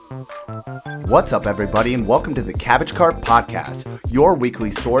What's up, everybody, and welcome to the Cabbage Cart Podcast, your weekly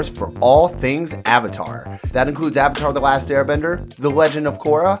source for all things Avatar. That includes Avatar: The Last Airbender, The Legend of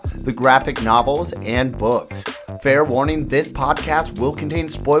Korra, the graphic novels, and books. Fair warning, this podcast will contain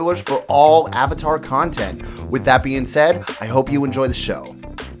spoilers for all Avatar content. With that being said, I hope you enjoy the show.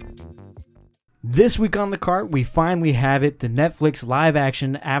 This week on the cart, we finally have it, the Netflix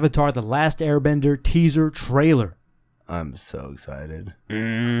live-action Avatar: The Last Airbender teaser trailer. I'm so excited.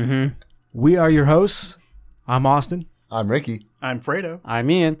 We are your hosts. I'm Austin. I'm Ricky. I'm Fredo. I'm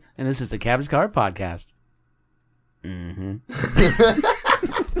Ian, and this is the Cabbage Cart Podcast.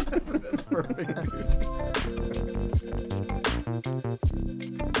 That's perfect.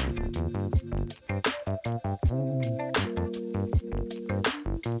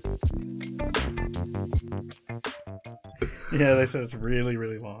 Yeah, they said it's really,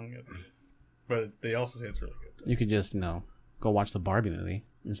 really long. But they also say it's really good. You could just, go watch the Barbie movie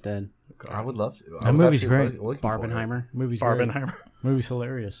instead. I would love to. That movie's great. Barbenheimer. Movie's Barbenheimer. great. Movie's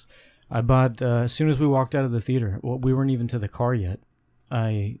hilarious. I bought, as soon as we walked out of the theater, we weren't even to the car yet.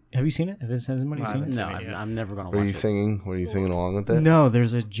 Have you seen it? Has anybody seen it? No, I'm never going to watch Were you it. singing? Were you singing along with it? No,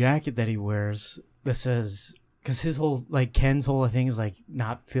 there's a jacket that he wears that says, because his whole, Ken's whole thing is,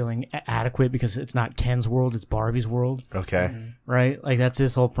 not feeling adequate because it's not Ken's world, it's Barbie's world. Okay. Right? That's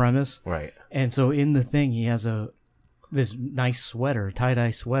his whole premise. Right. And so in the thing, he has this nice sweater,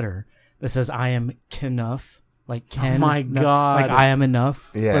 tie-dye sweater, that says, I am Kenuff. Like Ken. Oh my God. I am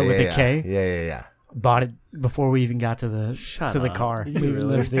enough. Yeah, but with yeah, a K. Yeah. Bought it before we even got to the up. car. Did you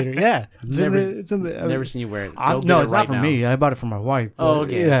really? The theater. Yeah. It's in the Never seen you wear it. no, it's not for me. I bought it for my wife. Oh,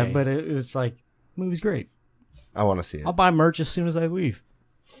 okay. Yeah, okay. but it was the movie's great. I want to see it. I'll buy merch as soon as I leave.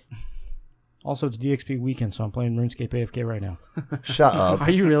 Also, it's DXP weekend, so I'm playing RuneScape AFK right now. Shut up.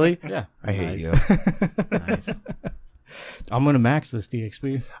 Are you really? Yeah. I hate you. Nice. I'm going to max this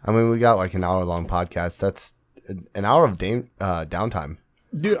DXP. I mean, we got an hour-long podcast. That's an hour of downtime.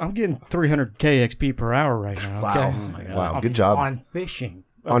 Dude, I'm getting 300 KXP per hour right now. Wow. Okay? Oh my God. Wow, good job. On fishing.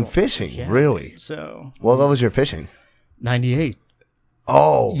 On fishing? Yeah. Really? So, What level was your fishing? 98.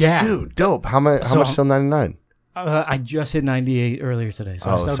 Oh, Yeah. dude, dope. How much till 99? I just hit 98 earlier today, so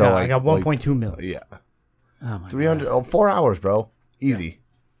I I got 1.2 mil. Yeah. Oh my 300, 4 hours, bro. Easy.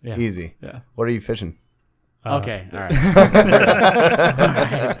 Yeah. Easy. Yeah. What are you fishing? Okay, all right.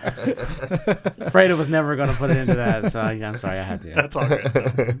 Fredo was never going to put it into that, so I'm sorry, I had to. That's all good.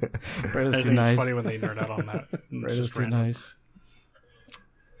 Fredo's I too think nice. it's funny when they nerd out on that. It's Fredo's just too random. nice.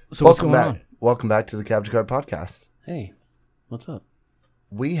 So what's Welcome going back. Welcome back to the Cabbage Cart Podcast. Hey, what's up?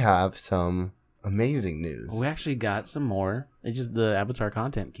 We have some amazing news. We actually got some more. It's just the Avatar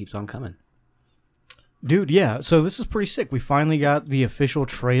content keeps on coming. on? Dude, yeah. So this is pretty sick. We finally got the official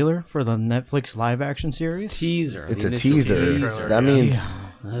trailer for the Netflix live-action series. Teaser. It's the a initial teaser.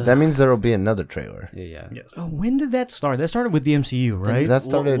 That means there will be another trailer. Yeah. Yes. Oh, when did that start? That started with the MCU, right? That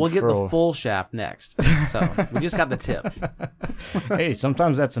started. We'll get the full shaft next. So we just got the tip. Hey,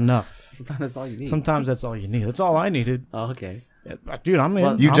 sometimes that's enough. Sometimes that's all you need. Sometimes that's all you need. That's all I needed. Oh, okay. Dude, I'm in.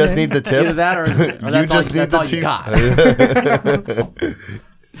 Well, You I'm just in. need the tip. Either that or You just need that's the all tip. you got.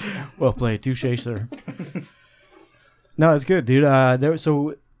 Well played, touche, sir. No, it's good, dude.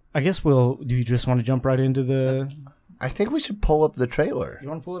 So I guess do you just want to jump right into the? I think we should pull up the trailer. You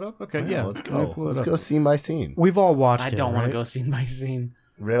want to pull it up? Okay, yeah. Let's Let me go. pull it Let's up. go scene by scene. We've all watched I it. don't want right? to go scene by scene.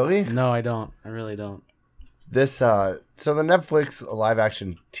 Really? No, I don't. I really don't. This so the Netflix live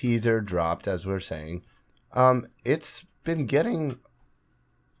action teaser dropped, as we're saying. It's been getting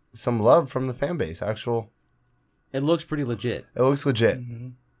some love from the fan base. It looks pretty legit. It looks legit.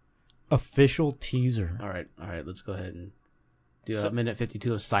 Official teaser. All right. Let's go ahead and do a minute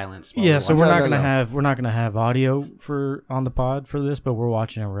 52 of silence. while Yeah, we so watch we're it. not gonna have audio on the pod for this, but we're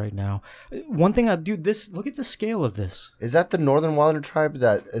watching it right now. One thing look at the scale of this. Is that the Northern Water Tribe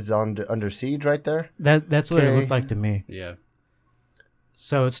that is under siege right there? That's what it Okay. looked like to me. Yeah.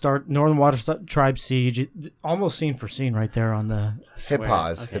 So it Northern Water Tribe siege, almost scene for scene right there on the. Hit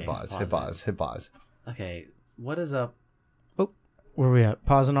pause. Okay, Hit pause. Hit it. pause. Hit pause. Okay, what is up? Where are we at?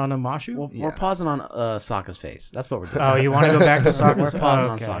 Pausing on Amashu? We're pausing on Sokka's face. That's what we're doing. Oh, you want to go back to Sokka's? We're pausing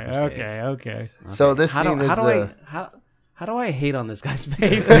on okay, Sokka's face. okay. So this How scene do, is how do the. how do I hate on this guy's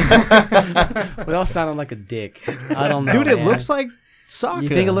face? We all sounding like a dick. I don't know. Dude, it man. looks like Sokka. You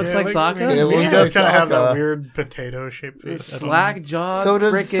think it looks like I mean, Sokka? It looks he does like kind of have Sokka. that weird potato shape. Slack jaw. So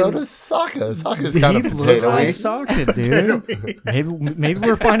does frickin' Sokka. Sokka's He kind of looks like potato-y. Sokka, dude. maybe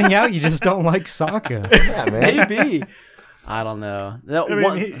we're finding out you just don't like Sokka. Yeah, man. Maybe. I don't know.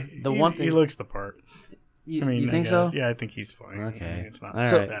 One thing He looks the part. You, I mean, you I think guess. so? Yeah, I think he's fine. Okay. I mean, it's not All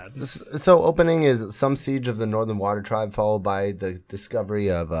so right. bad. So opening is some siege of the Northern Water Tribe, followed by the discovery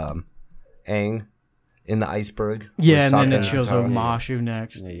of Aang in the iceberg. Yeah, with and then Sokka it shows Katara. Omashu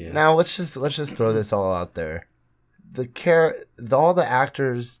next. Yeah. Now let's just throw this all out there. All the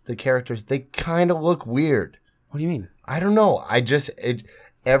actors, the characters, they kind of look weird. What do you mean? I don't know.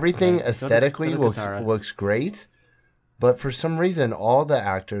 Everything Okay, go to aesthetically Katara. looks great, but for some reason, all the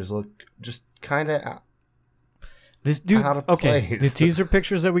actors look just kind of. This dude, Out of okay, place. the teaser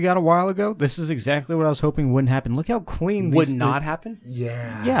pictures that we got a while ago, this is exactly what I was hoping wouldn't happen. Look how clean Would these, not happen?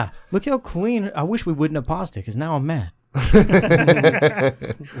 Yeah. Yeah, look how clean. I wish we wouldn't have paused it because now I'm mad.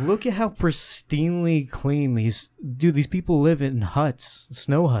 Look at how pristinely clean these people live in huts,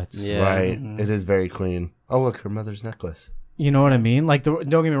 snow huts. Yeah. Right. It is very clean. Oh, look, her mother's necklace. You know what I mean? Like, don't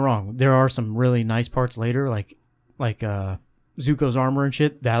get me wrong. There are some really nice parts later, like Zuko's armor and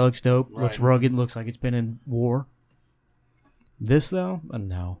shit. That looks dope. Looks rugged. Looks like it's been in war. This though,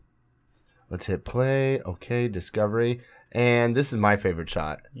 no. Let's hit play. Okay, discovery. And this is my favorite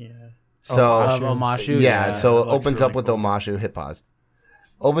shot. Yeah. So, Omashu. yeah, so it it looks opens really up with cool. Omashu. Hit pause.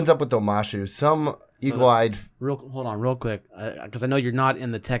 Opens up with Omashu. Some eagle-eyed. Hold on, real quick, because I know you're not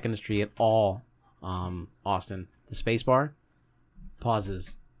in the tech industry at all, Austin. The space bar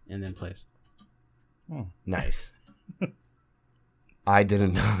pauses and then plays. Nice. I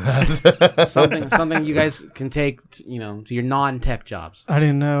didn't know that. Something you guys can take, to your non-tech jobs. I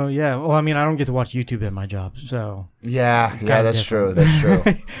didn't know. Yeah. Well, I mean, I don't get to watch YouTube at my job, so yeah, kinda that's true. different.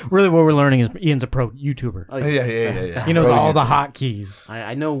 That's true. really, what we're learning is Ian's a pro YouTuber. Yeah. He knows Bro, all you- the hotkeys.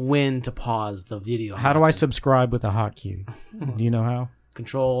 I know when to pause the video. How do I subscribe with a hotkey? Do you know how?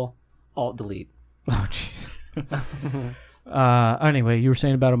 Control, Alt, Delete. Oh, jeez. Anyway, you were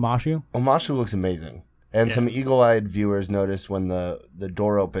saying about Omashu? Omashu looks amazing. And some eagle-eyed viewers noticed when the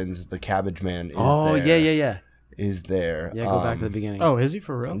door opens, the Cabbage Man is there. Yeah. Is there. Yeah, go back to the beginning. Oh, is he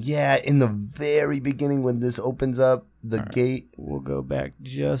for real? Yeah, in the very beginning when this opens up, the gate. We'll go back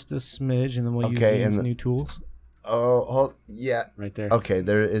just a smidge, and then we'll Okay, use Ian's and new tools. Yeah. Right there. Okay,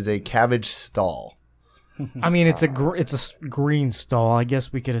 there is a cabbage stall. I mean, it's a green stall. I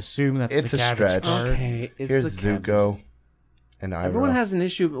guess we could assume that's It's the a cabbage stretch. part. Okay, it's Here's the Zuko and Iroh. Everyone has an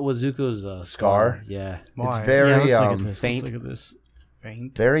issue with Zuko's Scar? Yeah. It's Why? Yeah, very let's look at this. faint. Let's look at this.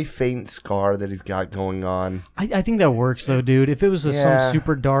 Faint. very faint scar that he's got going on. I think that works though, dude. If it was Yeah. some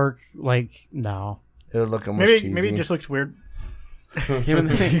super dark, like no. It would look almost Maybe cheesy. maybe it just looks weird. Came in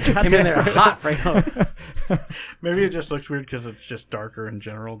there hot right now. Maybe it just looks weird because it's just darker in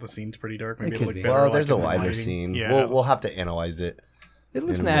general. The scene's pretty dark. Maybe could it'll look be. better. Well, like, there's a in the wider lighting. scene. Yeah. We'll have to analyze it. It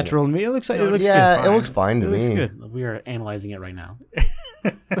looks In a minute. natural to me. It looks like No, it looks Yeah, good. it fine. looks fine to It looks me. good. We are analyzing it right now.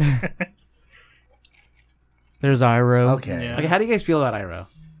 There's Iroh. Okay. Yeah. Okay, how do you guys feel about Iroh?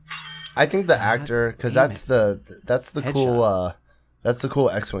 I think the actor, because damn that's the Headshot. cool that's the cool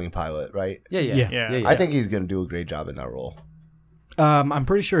X-wing pilot, right? Yeah. Yeah. I think he's gonna do a great job in that role. I'm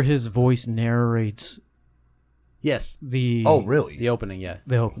pretty sure his voice narrates Yes. the Oh, really? The opening, yeah.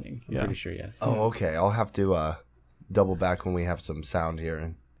 the opening. I'm Yeah. pretty sure, yeah. Oh, okay. I'll have to double back when we have some sound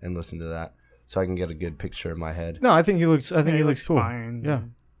here and listen to that, so I can get a good picture in my head. No, I think he looks. I think Yeah, he looks cool. fine. Yeah.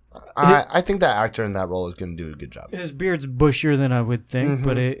 I think that actor in that role is gonna do a good job. His beard's bushier than I would think,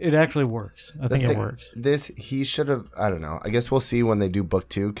 but it actually works. I think it works. He should have. I don't know. I guess we'll see when they do book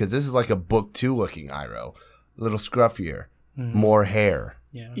 2, because this is like a book 2 looking Iroh, a little scruffier, more hair.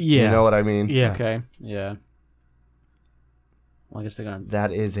 Yeah. Yeah. You know what I mean? Yeah. Okay, yeah. Well, I guess they're going to...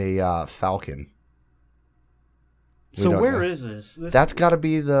 That is a Falcon. We So don't where know. is this? That's got to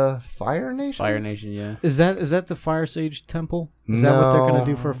be the Fire Nation. Fire Nation, yeah. Is that the Fire Sage Temple? Is that what they're gonna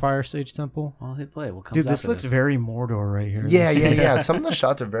do No. for a Fire Sage Temple? Well, hit play. What comes Dude, this after looks very Mordor right here. Yeah. Some of the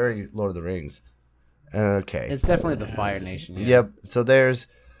shots are very Lord of the Rings. Okay. It's definitely the Fire Nation, yeah. Yep. So there's.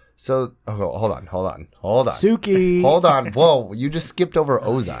 So hold on. Suki. Hold on. Whoa! You just skipped over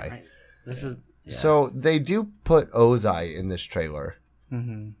Ozai. Right. This is... Yeah. So they do put Ozai in this trailer.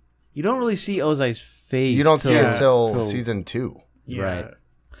 Mm-hmm. You don't really see Ozai's face. You don't see it till until season 2. Yeah. Right.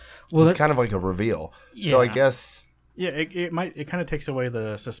 Well, It's kind of like a reveal. So I Yeah. guess. Yeah, it kind of takes away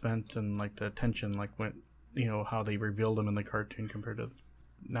the suspense and like the tension, like when how they revealed him in the cartoon compared to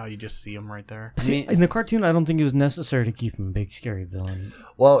now you just see him right there. see, mean- in the cartoon, I don't think it was necessary to keep him a big scary villain.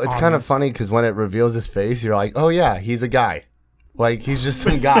 Well, it's kind of Obvious. funny because when it reveals his face, you're like, oh yeah, he's a guy. Like he's just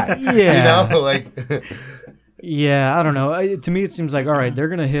some guy. Yeah. You know, like. Yeah, I don't know. To me, it seems like all right. They're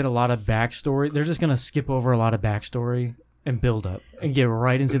gonna hit a lot of backstory. They're just gonna skip over a lot of backstory and build up and get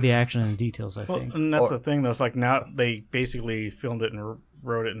right into the action and details. I Well, think. and that's the thing though. It's like now they basically filmed it and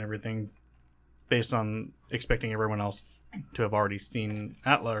wrote it and everything based on expecting everyone else to have already seen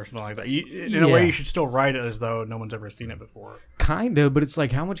ATLA or something like that. In a way, you should still write it as though no one's ever seen it before. Kind of, but it's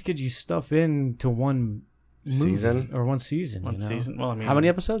like, how much could you stuff into one Season? or one season? One season. Well, I mean, How many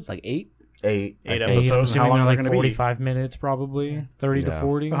episodes? Like 8? 8 8 I'm episodes. How assuming long they're are like they going to be? 45 minutes, probably 30 to Yeah.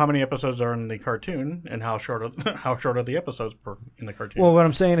 40. How many episodes are in the cartoon, and how short are the episodes in the cartoon? Well, what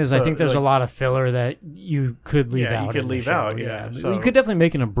I'm saying is, I think there's like- a lot of filler that you could leave out. Yeah, you could in the leave show, out, yeah, so- You could definitely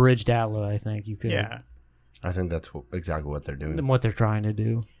make an abridged ATLA. I think you could. yeah, I think that's exactly what they're doing. What they're trying to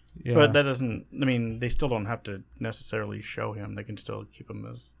do. Yeah. but that doesn't. I mean, they still don't have to necessarily show him. They can still keep him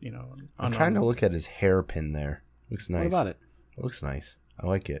as I'm trying to look at his hairpin there. Looks nice. What about it? Looks nice. I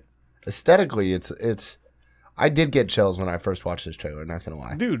like it. Aesthetically, it's. I did get chills when I first watched this trailer. Not gonna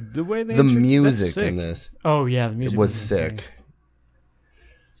lie. dude, the way they The that's music sick. in this Oh yeah, the music was insane. sick.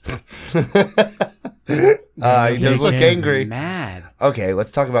 He does look angry. Mad. Okay,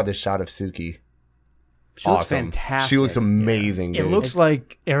 let's talk about this shot of Suki. She looks Awesome. fantastic. She looks amazing. It dude. looks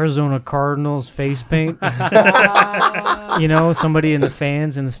like Arizona Cardinals face paint. Somebody in the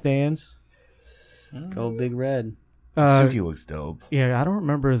fans in the stands. Go Big Red. Suki looks dope. Yeah, I don't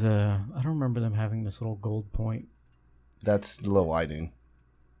remember them having this little gold point. That's low lighting.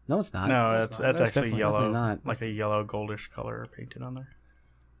 No, it's not. No, that's actually definitely yellow, not. like a yellow goldish color painted on there.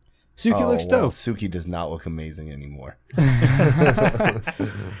 Suki looks well, dope. Suki does not look amazing anymore.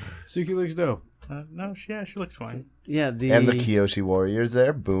 Suki looks dope. No, she looks fine. Yeah, And the Kyoshi Warriors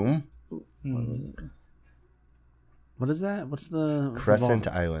there. Boom. What is that? What's the Crescent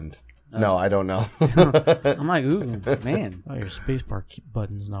Island. No, I don't know. I'm like, ooh, man. Oh, your spacebar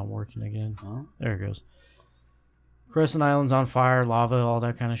button's not working again. Well, There it goes. Crescent Island's on fire, lava, all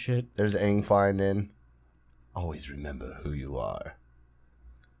that kind of shit. There's Aang flying in. Always remember who you are.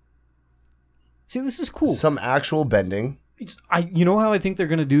 See, this is cool. Some actual bending. You know how I think they're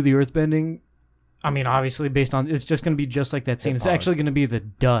gonna do the earth bending? I mean, obviously, based on it's just gonna be just like that scene. It's actually gonna be the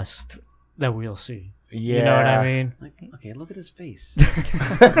dust that we'll see. Yeah. You know what I mean? like, okay, look at his face.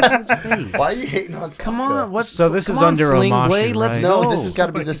 Look at his face. Why are you hating on Come Sokka? on, what's So this is come on, under Sling Omashu, Blade, let's right? No, go. this has got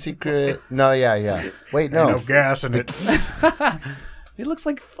to be the secret. No, yeah. Wait, no. No gas in it. He looks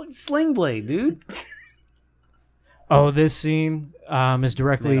like fucking Sling Blade, dude. Oh, this scene is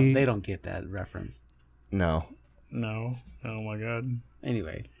directly. They don't get that reference. No. No. Oh my god.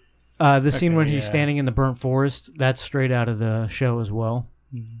 Anyway, The scene Okay, when he's yeah. standing in the burnt forest, that's straight out of the show as well.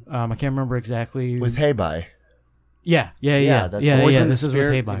 I can't remember exactly. With Heibai. yeah. that's Yeah, always this is with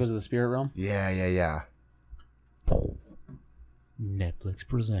Spirit, Heibai. because of the spirit realm. Yeah. Netflix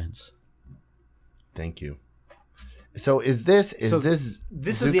presents. Thank you. So is this So this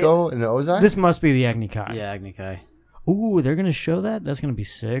this is the- Zuko and Ozai? This must be the Agni Kai. Yeah, Agni Kai. Ooh, they're gonna show that. That's gonna be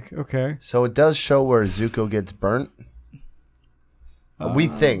sick. Okay. So it does show where Zuko gets burnt. We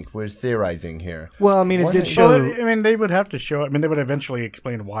think we're theorizing here. Well, I mean, it What did is- show. Well, I mean, they would have to show it. I mean, they would eventually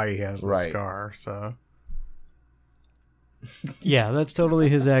explain why he has the Right. scar. So Yeah, that's totally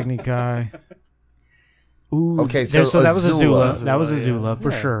his Agni Kai. Ooh. Okay, so that was Azula. Azula. That was Azula, yeah. Azula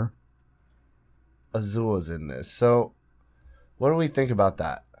for sure. Azula's in this. So what do we think about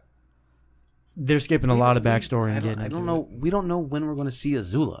that? They're skipping a lot of backstory and getting I into don't know. We don't know when we're going to see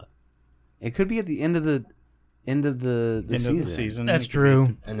Azula. It could be at the end of the end of season. the season. That's it could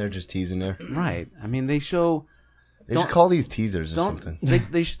true. And they're just teasing there. Right. I mean, they show. They should call these teasers or something.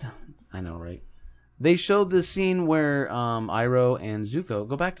 They should. I know, right? They showed the scene where Iroh and Zuko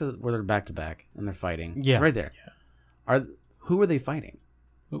go back to where they're back to back and they're fighting. Yeah. Right there. Who are they fighting?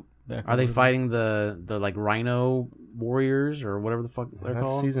 Are they fighting the like Rhino warriors or whatever the fuck they're That's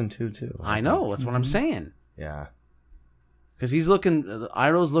called? season 2 too. I know. That's what I'm saying. Yeah. Because he's looking.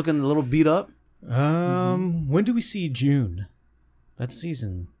 Iroh's looking a little beat up. When do we see June? That's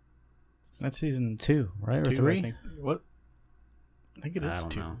season That's season 2, right? Or 2, 3? I think. What? I think it is I don't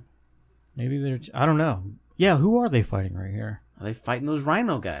 2. know. Maybe they're. I don't know. Yeah, who are they fighting right here? Are they fighting those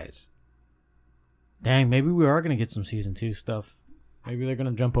Rhino guys? Dang, maybe we are gonna get some season 2 stuff. Maybe they're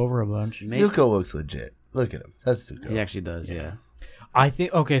gonna jump over a bunch. Zuko looks legit. Look at him. That's Zuko. He actually does. Yeah. I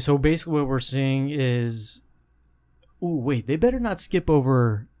think. Okay, so basically what we're seeing is. Ooh, wait! They better not skip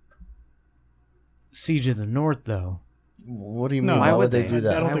over Siege of the North, though. What do you mean? No, why why would they would do they?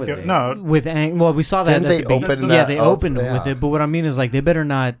 that? I don't Why think would they, they? no. With well, we saw that. Didn't at they the beginning. open Yeah, that they up? opened Yeah. with it. But what I mean is, like, they better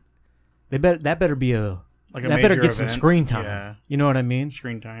not. That better be a. Like a that better major get some event. screen time. Yeah. You know what I mean?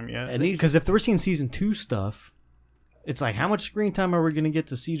 Screen time, yeah. And he's Because if we're seeing season 2 stuff, it's like, how much screen time are we going to get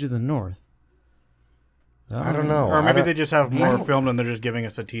to Siege of the North? I don't know. Or maybe I don't- they just have more filmed and they're just giving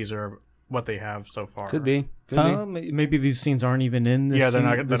us a teaser of what they have so far. could be. Could be. Maybe these scenes aren't even in this Yeah, they're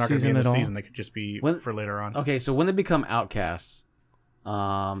not this going to be season in at the all. season. They could just be When- for later on. Okay, so when they become outcasts,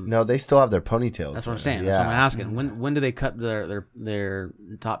 No, they still have their ponytails. That's what I'm saying. That's what I'm asking. When do they cut their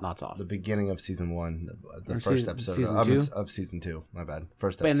top knots off? The beginning of season 1, the first episode of season 2. My bad.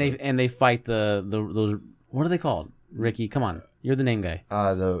 First But episode. and they fight those. What are they called? Ricky, come on, you're the name guy.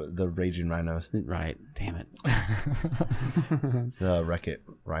 The raging rhinos. Right. Damn it. The Wreck-It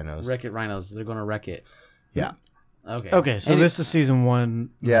rhinos. Wreck-It rhinos. They're gonna wreck it. Yeah. Okay. Okay, so this is season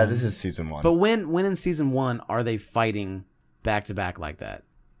 1. Yeah, this is season 1. But when in season 1 are they fighting back to back like that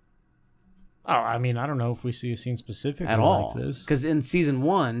Oh, I mean, I don't know if we see a scene specific at all? like this. Because in season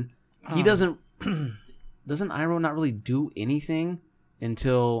 1, he doesn't. Doesn't Iroh not really do anything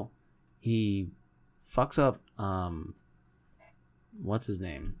until he fucks up? What's his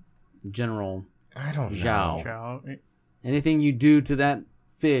name? General I don't know. Chow. Anything you do to that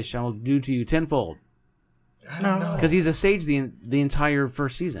fish, I will do to you tenfold. I don't know. Because he's a sage the entire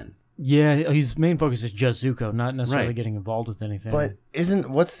first season. Yeah, his main focus is just Zuko, not necessarily Right. getting involved with anything. But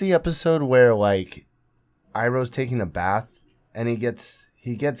what's the episode where like Iroh's taking a bath and he gets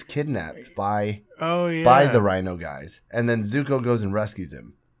kidnapped by the rhino guys, and then Zuko goes and rescues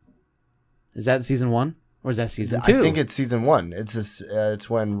him. Is that season 1 or is that season 2? I think it's season 1. It's this. It's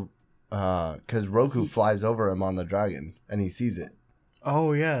when because Roku flies over him on the dragon and he sees it.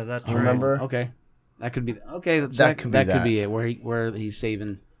 Oh yeah, that's right. Remember? Okay, that could be. Okay, That could be it. Where he's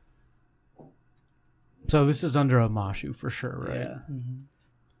saving. so this is under Amashu for sure, right? Yeah.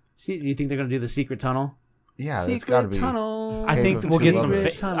 See, do you think they're gonna do the secret tunnel? Yeah, that's got to Secret be. tunnel. I think Cave of we'll get some.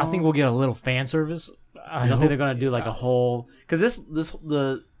 Secret I think we'll get a little fan service. I don't think they're gonna do like a whole because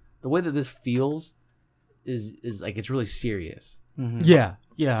the way that this feels is like it's really serious. Yeah,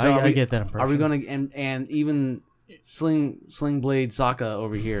 So I get that impression. Are we gonna and even Sling Blade Sokka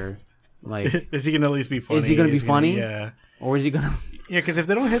over here, like, Is he gonna at least be funny? is he gonna be funny? Yeah. Or is he gonna? Yeah, because if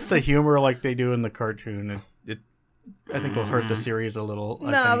they don't hit the humor like they do in the cartoon, it I think will hurt the series a little.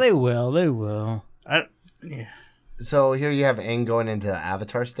 No, they will. They will. Yeah. So here you have Aang going into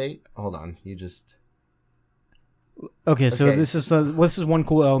Avatar state. Hold on, you just. Okay, so Okay. this is one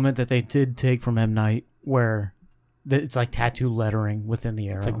cool element that they did take from M Night, where it's like tattoo lettering within the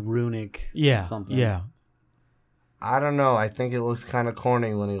arrow. It's like runic. yeah, something. yeah. I don't know. I think it looks kind of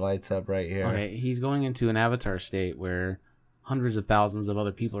corny when he lights up right here. Okay, he's going into an avatar state where hundreds of thousands of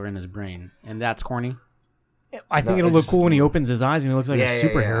other people are in his brain, and that's corny. I think No, it'll it look just- cool when he opens his eyes and he looks like a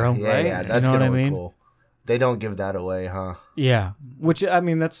superhero, yeah, right? Yeah, that's you know what gonna I look mean? cool. They don't give that away, huh? Yeah, which I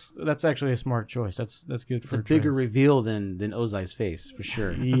mean that's actually a smart choice. That's good It's for a bigger reveal than Ozai's face for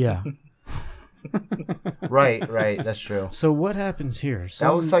sure. Yeah. Right. That's true. So what happens here? That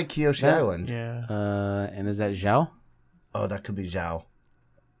looks like Kyoshi Island. Yeah. And is that Zhao? Oh, that could be Zhao.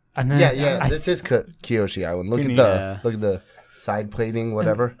 And Yeah. This is Kyoshi Island. Look at the side plating,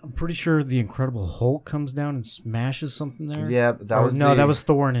 whatever. I'm pretty sure the Incredible Hulk comes down and smashes something there. Yeah, that was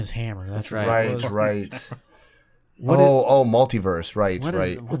Thor and his hammer. That's right. Right. Multiverse. Right.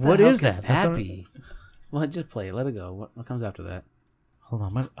 What is that? That's That what- be? Well, just play it. Let it go. What comes after that? Hold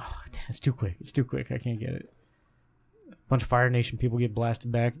on, it's too quick. It's too quick. I can't get it. A bunch of Fire Nation people get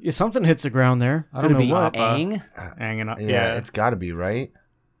blasted back. Yeah, something hits the ground there. I don't Could it know be what. Aang? Hanging up. Yeah, it's got to be right.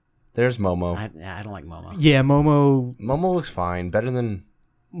 There's Momo. I don't like Momo. Yeah, Momo Momo looks fine. Better than.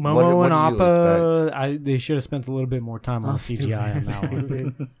 and what do you Appa. They should have spent a little bit more time on the CGI on that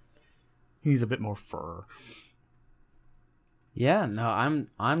one. He needs a bit more fur. Yeah, no, I'm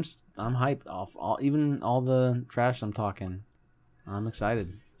hyped off all the trash I'm talking. I'm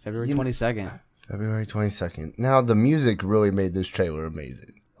excited. February 22nd. February 22nd. Now, the music really made this trailer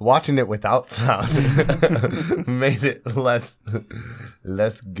amazing. Watching it without sound made it less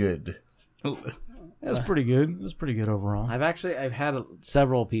good. It was pretty good. It was pretty good overall. I've had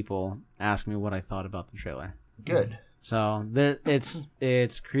several people ask me what I thought about the trailer. Good. So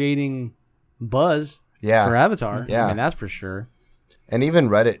it's creating buzz Yeah. for Avatar. Yeah. I mean, that's for sure. And even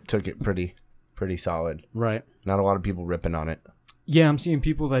Reddit took it pretty solid. Right. Not a lot of people ripping on it. Yeah, I'm seeing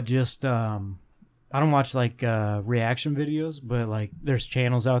people that just I don't watch like reaction videos, but like there's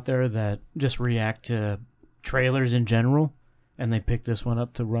channels out there that just react to trailers in general, and they pick this one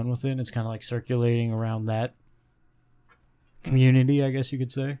up to run with it. It's kind of like circulating around that community, I guess you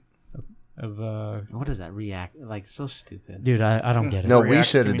could say. What does that react like? So stupid. Dude, I don't get it. No, we React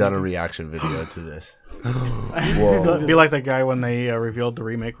should have done a community. reaction video to this. Whoa. It'd be like that guy when they revealed the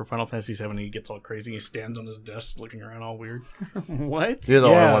remake for Final Fantasy VII. He gets all crazy. He stands on his desk looking around all weird. What? You're the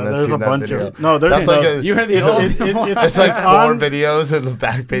only one that's there's seen a that bunch video. of no. There's That's like a, You heard the old. it's like it's 4 on- videos in the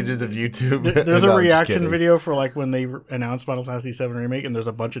back pages of YouTube. There's No, a I'm just reaction kidding. video for like when they announced Final Fantasy VII remake, and there's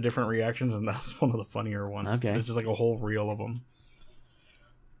a bunch of different reactions, and that's one of the funnier ones. Okay. It's just like a whole reel of them.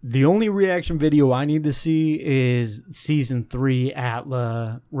 The only reaction video I need to see is season 3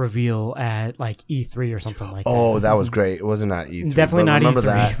 ATLA reveal at like E3 or something like that. Oh, that was great. It wasn't at E3. Definitely but not remember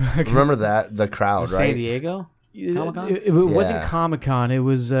E3. That. Remember that? The crowd, San right? Diego Comic-Con? It wasn't Yeah. Comic-Con. It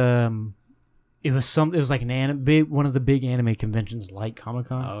was like an one of the big anime conventions like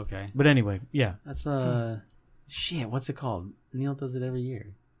Comic-Con. Oh, okay. But anyway, yeah. That's shit. What's it called? Neil does it every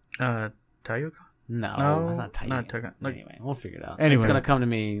year. Tayuka? No, it's not tight. not Tayuka. Like, Anyway, we'll figure it out. Anyway. It's gonna come to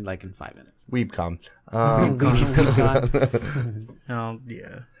me like in 5 minutes. Weebcom.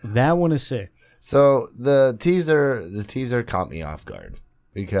 yeah. That one is sick. So the teaser caught me off guard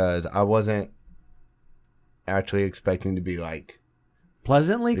because I wasn't actually expecting to be like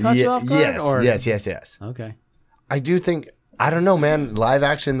Pleasantly cut you off guard? Yes. Okay. I do think I don't know, man. Live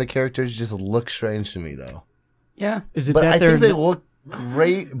action, the characters just look strange to me though. Yeah. Is it But that I they're think they look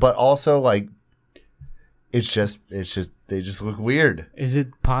great, but also like it's just they just look weird. Is it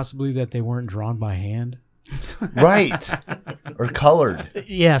possibly that they weren't drawn by hand? Right. Or colored.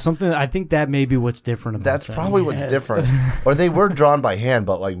 Yeah, something. I think that may be what's different about That's them. probably what's different. Or they were drawn by hand,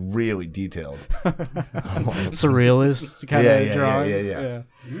 but like really detailed. Surrealist kind Yeah, of yeah, drawings. yeah.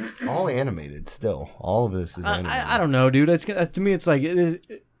 All animated still. All of this is animated. I don't know, dude. It's to me, it's like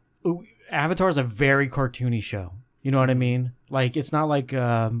Avatar is a very cartoony show. You know what I mean? Like it's not like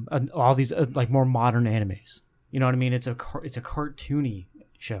all these like more modern animes. You know what I mean? It's a cartoony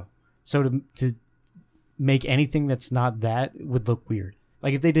show. So to make anything that's not that would look weird.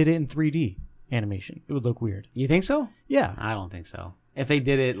 Like if they did it in 3D animation, it would look weird. You think so? Yeah. I don't think so. If they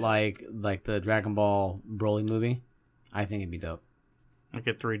did it like the Dragon Ball Broly movie, I think it'd be dope. Like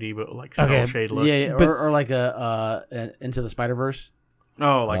a 3D, but like Okay. cell shade look. Yeah, But- or like a Into the Spider-Verse.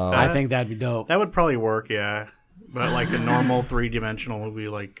 Oh, like that. I think that'd be dope. that would probably work, yeah. But like a normal 3-dimensional movie,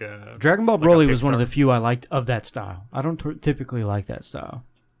 like Dragon Ball like a Broly was one of Pixar. the few I liked of that style. I don't typically like that style.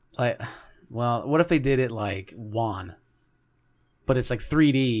 Like, well, what if they did it like Wan? But it's like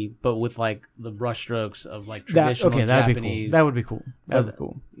 3D, but with like the brushstrokes of like traditional That'd be Japanese. cool. That would be cool. That would be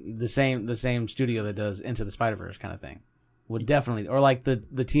cool. The same studio that does Into the Spider-Verse kind of thing would definitely, or like the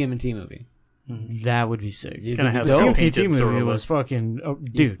TMNT movie. That would be sick. You Gonna think have it'd be the dope? TMNT painted movie Zorro was look. fucking You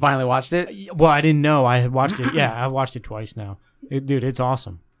dude. finally watched it? Well, I didn't know I had watched it. Yeah, I've watched it twice now. Dude, it's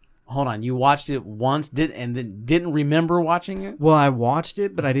awesome. Hold on, you watched it once, and then didn't remember watching it? Well, I watched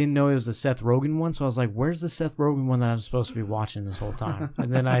it, but I didn't know it was the Seth Rogen one. So I was like, "Where's the Seth Rogen one that I'm supposed to be watching this whole time?"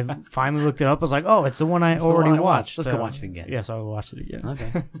 And then I finally looked it up. I was like, "Oh, it's the one I It's the already one I watched." watched. Let's go watch it again. Yes, I'll watch it again.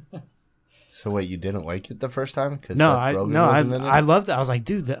 Okay. So wait, you didn't like it the first time? Because No, Seth Rogen I wasn't in it? loved it. I was like,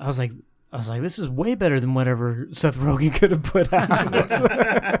 dude, I was like, this is way better than whatever Seth Rogen could have put out.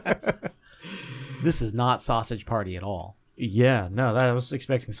 This is not Sausage Party at all. Yeah, no, I was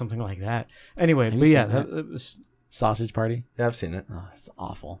expecting something like that. Anyway, Have but you yeah, seen that? that was Sausage Party? Yeah, I've seen it. Oh, it's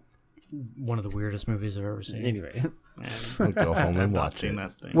awful. one of the weirdest movies I've ever seen. Anyway, I'll go home and I've not watch seen it.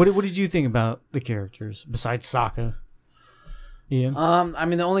 that thing. What did you think about the characters besides Sokka? Ian? I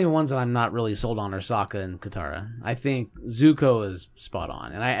mean, the only ones that I'm not really sold on are Sokka and Katara. I think Zuko is spot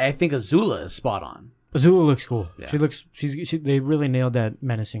on, and I think Azula is spot on. Azula looks cool. Yeah. They really nailed that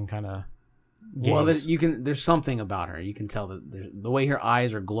menacing kind of. Well, there's something about her. You can tell that the way her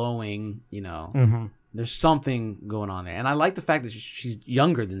eyes are glowing. You know, Mm-hmm. there's something going on there, and I like the fact that she's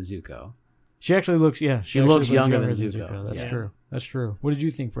younger than Zuko. She actually looks. Yeah, She actually looks younger than Zuko. That's Yeah. true. That's true. What did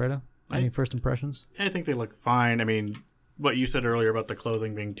you think, Fredo? Any first impressions? I think they look fine. I mean, what you said earlier about the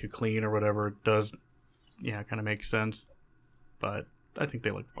clothing being too clean or whatever does, kind of make sense. But I think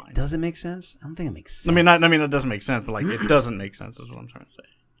they look fine. Does it make sense? I don't think it makes sense. I mean, that doesn't make sense, but like it doesn't make sense is what I'm trying to say.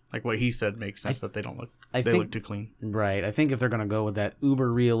 Like what he said makes sense that they don't look. I They think- look too clean. Right. I think if they're gonna go with that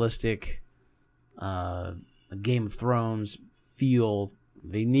uber realistic, Game of Thrones feel,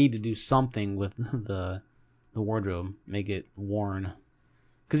 they need to do something with the wardrobe, make it worn.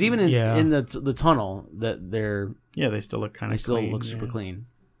 Because even in the tunnel, that Yeah, they still look kind they of. still clean, look super yeah. clean.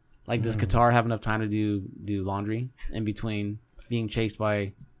 Like, does Qatar have enough time to do laundry in between being chased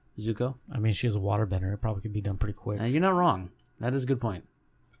by Zuko? I mean, she has a waterbender. It probably could be done pretty quick. You're not wrong. That is a good point.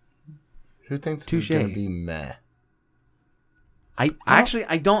 Who thinks this Touche. is going to be meh? I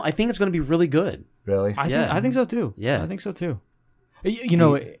don't. I think it's going to be really good. Really? I think so too. Yeah. I think so too. You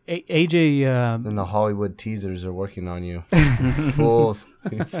know, AJ. Then the Hollywood teasers are working on you. Fools.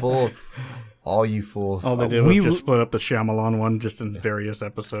 You fools. All you fools. All they did was we- just split up the Shyamalan one just in various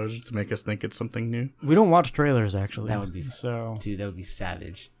episodes to make us think it's something new. We don't watch trailers actually. That would be so. Dude, that would be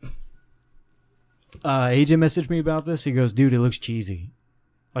savage. AJ messaged me about this. He goes, "Dude, it looks cheesy.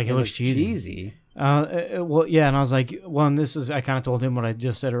 Like it looks cheesy." Cheesy. Well, yeah, and I was like, well, and this is. I kind of told him what I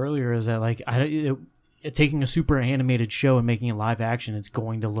just said earlier is that like taking a super animated show and making it live action, it's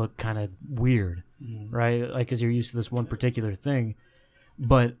going to look kind of weird, right? Like, because you're used to this one particular thing.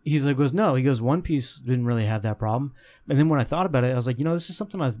 But he's like, no. He goes, One Piece didn't really have that problem. And then when I thought about it, I was like, this is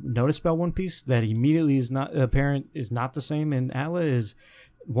something I've noticed about One Piece that immediately is not apparent, is not the same in ATLA. Is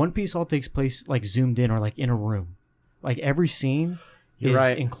One Piece all takes place like zoomed in or like in a room, like every scene is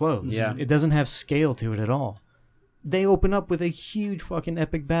enclosed. Yeah. It doesn't have scale to it at all. They open up with a huge fucking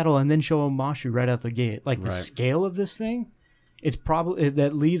epic battle and then show Omashu right out the gate. Like the scale of this thing, it's probably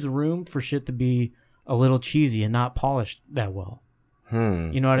that leaves room for shit to be a little cheesy and not polished that well.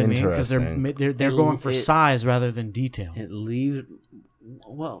 You know what I mean? Because they're going for size rather than detail. It leaves.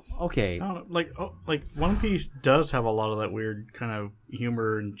 Well, okay. I don't know, like One Piece does have a lot of that weird kind of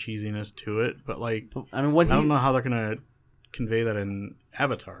humor and cheesiness to it, but like I mean, I don't know how they're gonna convey that in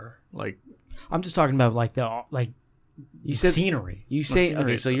Avatar. Like, I'm just talking about like you said scenery. You say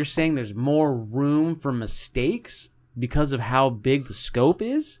scenery so you're saying there's more room for mistakes because of how big the scope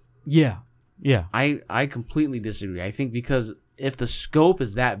is? Yeah. I completely disagree. I think because if the scope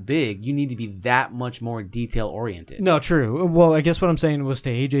is that big, you need to be that much more detail oriented. No, true. Well, I guess what I'm saying was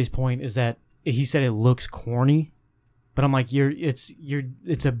to AJ's point is that he said it looks corny, but I'm like, it's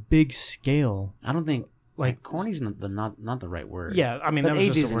a big scale. I don't think like corny's not the right word. Yeah, I mean, but that was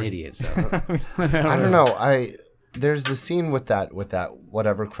AJ's just a an word. idiot. So I don't know. There's the scene with that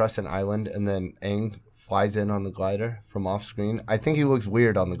whatever Crescent Island, and then Aang flies in on the glider from off screen. I think he looks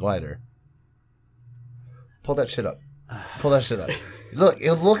weird on the glider. Pull that shit up. Look,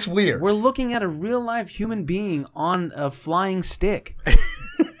 it looks weird. We're looking at a real life human being on a flying stick.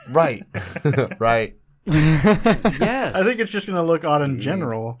 Right. Right. Yes. I think it's just gonna look odd in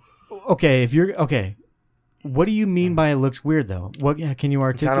general. Okay, what do you mean by it looks weird though? What can you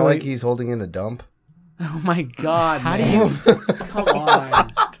articulate? Kind of like he's holding in a dump. Oh my God! How man. do you? Come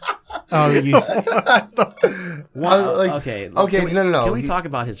on. Oh, you. Okay. No. Can we talk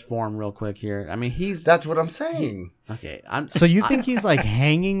about his form real quick here? I mean, That's what I'm saying. Okay. So you think he's like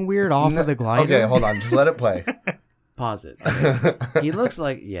hanging weird off of the glider? Okay, hold on. Just let it play. Pause it. He looks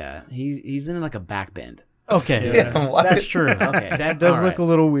like he's in like a back bend. Okay, Yeah, what? that's true. Okay, that does all look a right.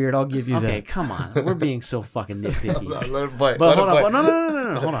 little weird. I'll give you Okay, that. come on. We're being so fucking nitpicky. Let it play. But Let hold it on. play.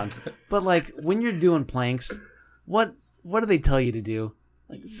 No. Hold on. But like when you're doing planks, what do they tell you to do?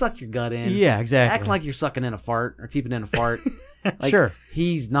 Like suck your gut in. Yeah, exactly. Act like you're sucking in a fart or keeping in a fart. Like, Sure.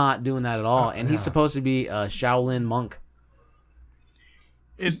 He's not doing that at all, and he's supposed to be a Shaolin monk.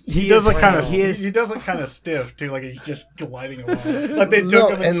 He does look kind of stiff too, like he's just gliding along. Like they took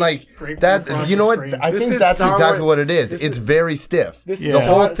him and like that. You know what? I This think is that's Star exactly Wars- what it is. this It's is- very stiff. This The is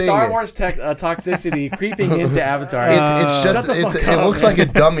whole thing. Star Wars toxicity creeping into Avatar. It's Shut just the fuck it up, looks man. like a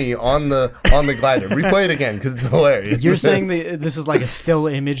dummy on the glider. Replay it again because it's hilarious. You're saying this is like a still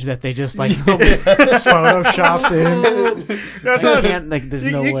image that they just like photoshopped in? There's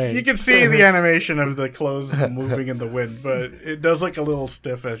no way. You can see the animation of the clothes moving in the wind, but it does look a little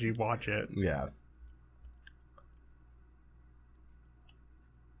stiff as you watch it. Yeah.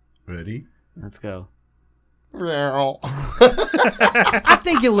 Ready? Let's go. I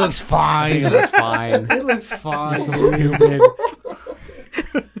think it looks fine. It looks fine. It looks fine. So stupid.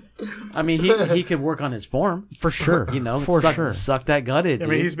 I mean, he could work on his form For sure. You know, For sure. suck that gutted. I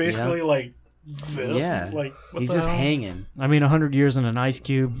mean, dude, he's basically you know? like this. Yeah. Like what He's the just hell? hanging. I mean, 100 years in an ice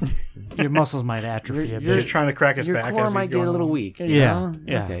cube, your muscles might atrophy a You're just bit. trying to crack his Your back core as might he's get going a little along. weak. you Yeah, know?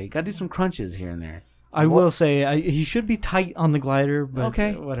 yeah. Okay, got to do some crunches here and there. I will say he should be tight on the glider, but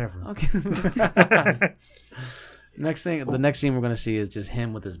Okay. whatever. Okay. The next scene we're going to see is just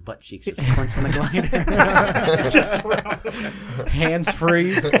him with his butt cheeks just crunching the glider. Hands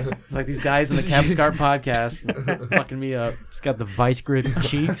free. It's like these guys in the Captain's Cart podcast fucking me up. It's got the vice grip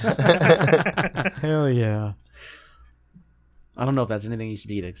cheeks. Hell yeah. I don't know if that's anything you should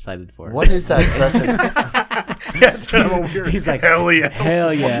be excited for. What is that crescent? Yeah, it's kind of a weird. He's like, hell yeah.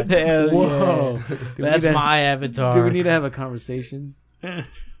 Hell yeah. Hell Whoa. yeah. Do we That's need to- my avatar. Do we need to have a conversation?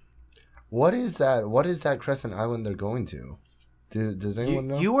 What is that? What is that crescent island they're going to? Does anyone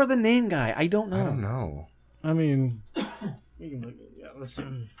know? You are the name guy. I don't know. I don't know. I mean, let's see.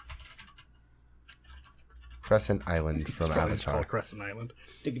 Crescent Island from It's probably just Avatar. called Crescent Island.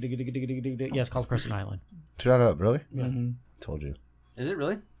 Yeah, it's called Crescent Island. Shut up, really? Mm-hmm. Told you. Is it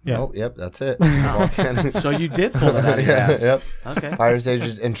really? Yeah. Oh, yep, that's it. Volcano. So you did pull it out of your Yeah, ass. yep. Okay. Fire Sage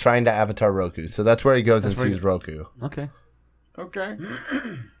is enshrined to Avatar Roku. So that's where he goes and sees Roku. Okay. Okay.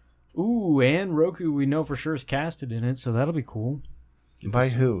 Ooh, and Roku we know for sure is casted in it, so that'll be cool. By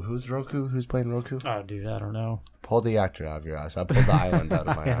who? Who's Roku? Who's playing Roku? Oh, dude, I don't know. Pull the actor out of your ass. I pulled the island out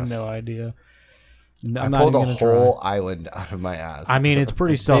of my I have ass. no idea. I not pulled even a gonna whole try. island out of my ass. I mean, it's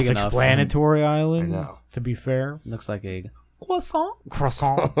pretty It's big enough. self-explanatory island. I know. To be fair, Looks like a croissant.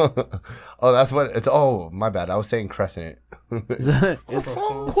 croissant. Oh, that's what it's. Oh, my bad. I was saying crescent. It's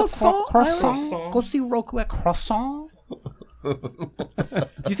Croissant. Go see Roku at Croissant.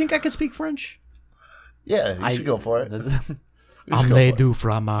 Do you think I could speak French? Yeah, you should go for it. Omelette du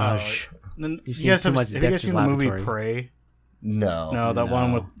fromage. Then You've you seen guys too have, much have you guys Dexter's seen the movie Laboratory. Prey? No. No,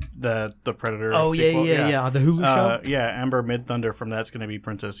 one with the Predator. Oh sequel. yeah. The Hulu show. Yeah, Amber Mid-Thunder from that's going to be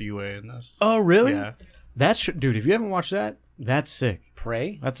Princess Yue in this. Oh really? Yeah. That's dude. If you haven't watched that, that's sick.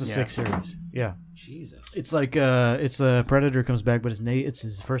 Prey. That's a sick series. Yeah. Jesus. It's like it's a predator comes back, but it's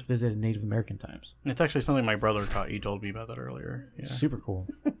his first visit in Native American times. It's actually something my brother taught. He told me about that earlier. Yeah. Super cool.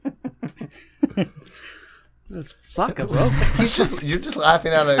 That's Sokka, bro. You're just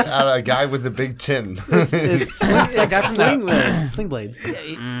laughing at a guy with a big chin. It's like Sling Blade.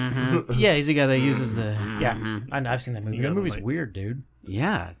 Yeah, he's the guy that uses the. Yeah, Mm-hmm. I know, I've seen that movie. He That doesn't movie's like- weird, dude.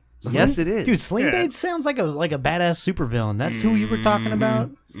 Yeah. Yes, it is. Dude, Sling Yeah. Blade sounds like a badass supervillain. That's who you were talking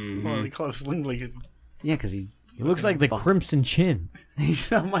about. Well, they call it Sling Blade. Yeah, because he He looks like the Crimson Chin.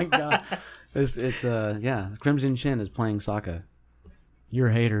 oh my god. It's Crimson Chin is playing Sokka. You're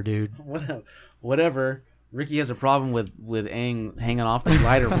a hater, dude. Whatever. Ricky has a problem with Aang hanging off the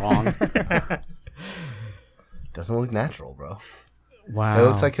rider wrong. Doesn't look natural, bro. Wow. It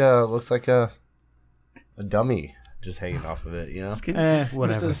looks like a dummy just hanging off of it, you know?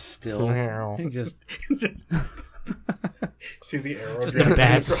 Whatever. Just a still. He just See the arrow. Just a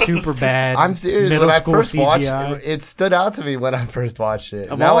bad, super bad. I'm serious. Middle When I school first watched CGI. it stood out to me when I first watched it.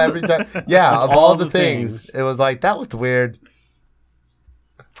 Of Now all the- every time, yeah, of all all the the things, things. it was like that looked weird.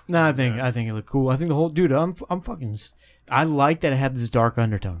 No, I think it looked cool. I think the whole dude. I'm fucking. I like that it had this dark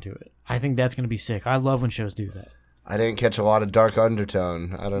undertone to it. I think that's gonna be sick. I love when shows do that. I didn't catch a lot of dark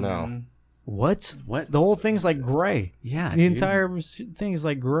undertone. I don't know. What? What? The whole thing's like gray. Yeah, The dude. entire thing is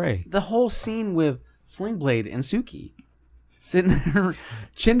like gray. the whole scene with Sling Blade and Suki sitting there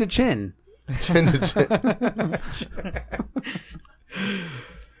chin to chin. Chin to chin.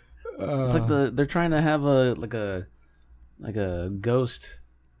 It's like they're trying to have a ghost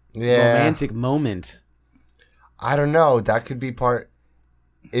Yeah, romantic moment. I don't know. That could be part.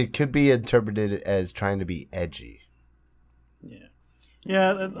 It could be interpreted as trying to be edgy.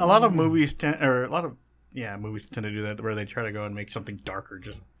 Yeah, a lot of movies movies tend to do that, where they try to go and make something darker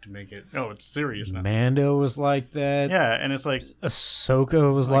just to make it. Oh, it's serious now. Mando was like that. Yeah, and it's like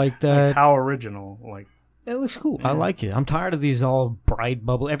Ahsoka was like that. how original. Like, It looks cool. I like it. I'm tired of these all bright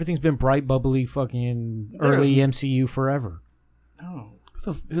bubble. Everything's been bright bubbly fucking early MCU forever. no,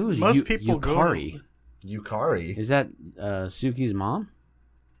 Who's Most people go- Yukari? Yukari. Is that Suki's mom?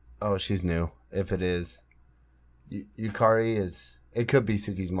 Oh, she's new. If it is, Yukari is. It could be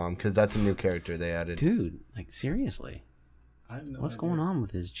Suki's mom because that's a new character they added. Dude, like seriously, what's going on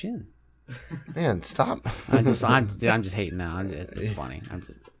with his chin? Man, stop. I'm just hating now. It's funny.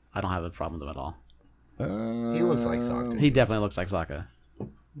 I don't have a problem with him at all. He looks like Sokka. He definitely looks like Sokka.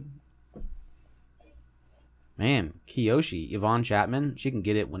 Man, Kiyoshi, Yvonne Chapman, she can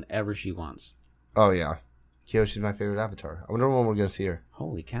get it whenever she wants. Oh yeah, Kyoshi's my favorite avatar. I wonder when we're gonna see her.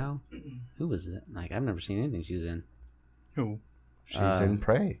 Holy cow. Who was that? Like, I've never seen anything she was in. who? She's in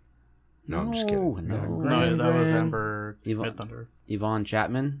Prey. No, I'm just kidding. No, that was Amber Eva- Mid-Thunder. Yvonne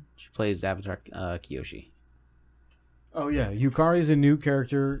Chapman, she plays Avatar Kiyoshi. Oh yeah, Yukari's a new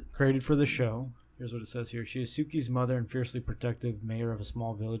character created for the show. Here's what it says here. She is Suki's mother and fiercely protective mayor of a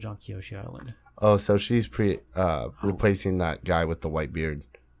small village on Kyoshi Island. Oh, so she's replacing that guy with the white beard.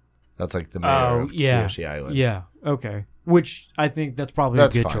 That's like the mayor of yeah. Kyoshi Island. Yeah. Okay. Which I think that's probably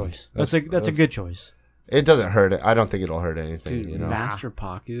That's a good fine. choice. That's a good choice. It doesn't hurt it. I don't think it'll hurt anything. Dude, You know. Master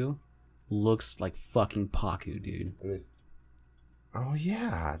Paku looks like fucking Paku, dude. Oh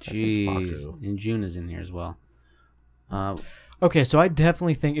yeah. that is Jeez. Baku. And June is in here as well. Okay, so I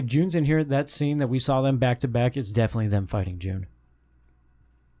definitely think if June's in here, that scene that we saw them back to back is definitely them fighting June.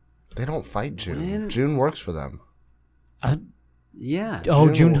 They don't fight June. When- June works for them. Yeah. Oh,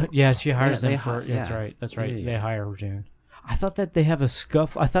 June June. will- Yeah, she hires Yeah, them they for. hi- That's yeah. right. That's right. Yeah, They yeah. hire June. I thought that they have a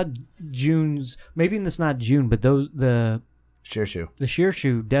scuff. I thought June's maybe it's not June, but the Shirshu.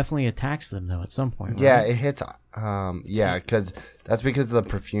 Shearshu definitely attacks them though at some point. Right? Yeah, it hits. Yeah, because that's because the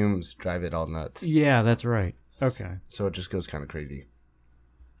perfumes drive it all nuts. Yeah, that's right. Okay. So it just goes kind of crazy.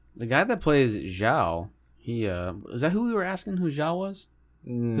 The guy that plays Zhao, he is that who we were asking who Zhao was?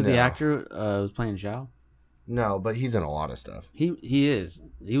 Who No. the actor was playing Zhao? No, but he's in a lot of stuff. He is.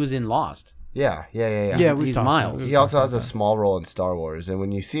 He was in Lost. Yeah. Yeah, we've he's talked- Miles. He also has a small role in Star Wars, and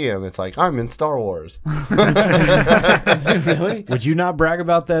when you see him, it's like, I'm in Star Wars. Really? Would you not brag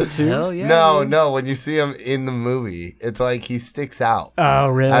about that too? Hell yeah. No, dude. no, when you see him in the movie, it's like he sticks out. Oh,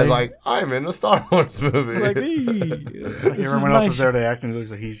 really? As like, I'm in a Star Wars movie. like, hey, Like this is everyone else my is there to act, and it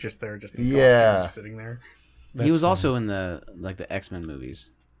looks like he's just there, just in Yeah. costume, just sitting there. He was also in the X-Men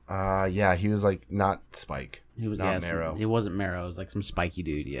movies. Yeah, he was like not Spike. He was Not yeah, Marrow. He wasn't Marrow. It was like some spiky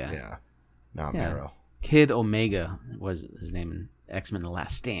dude. Yeah. Yeah, not Yeah. Marrow. Kid Omega was his name in X-Men: The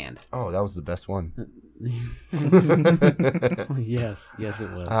Last Stand. Oh, that was the best one. Yes, it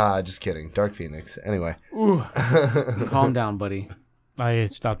was. Just kidding. Dark Phoenix. Anyway, Calm down, buddy. I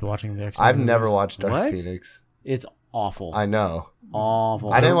stopped watching the X-Men I've movies. never watched Dark What? Phoenix. It's awful. I know.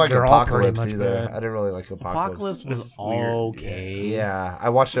 Awful. I didn't like they're all pretty Apocalypse much either. bad. I didn't really like Apocalypse was was weird. okay. Yeah, I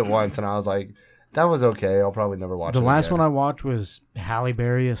watched it once and I was like, that was okay. I'll probably never watch it. The last again. one I watched was Halle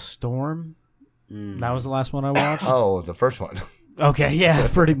Berry: A Storm. That was the last one I watched. Oh, the first one. Okay, yeah,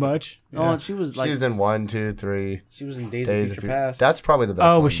 pretty much. Oh, and she was like She was in 1, 2, 3. she was in Days Days of of Future Future Past. That's probably the best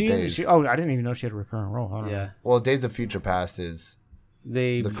Oh, one. was she? Days. Oh, I didn't even know she had a recurring role. I don't know. yeah. Well, Days of Future Past is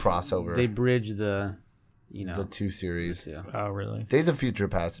They the crossover. They bridge the, you know, the two series. yeah. Oh, really? Days of Future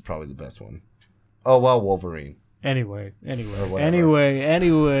Past is probably the best one. Oh, well, Wolverine. Anyway. Or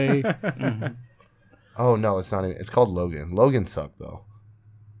whatever. Oh, no, it's not even. It's called Logan. Logan sucked, though.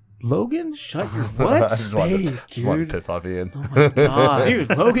 Logan? Shut your What I just wanted space, just wanted to dude? piss off Ian. God. Dude,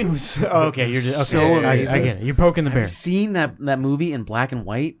 Logan was okay. You're just, okay. So I amazing. get it. You're poking the Have bear. you seen that movie in black and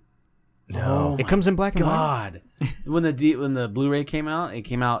white? No. It comes in black and white. God, when the Blu-ray came out,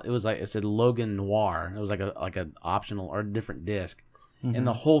 it was like it said Logan Noir. It was like an optional or different disc, and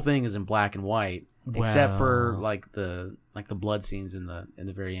the whole thing is in black and white, except for Wow. like the blood scenes in the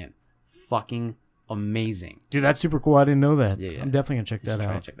very end. Fucking amazing. Dude, that's super cool. I didn't know that. Yeah. I'm definitely gonna check that Try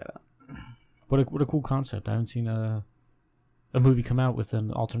out. and check that out. What a cool concept. I haven't seen a movie come out with an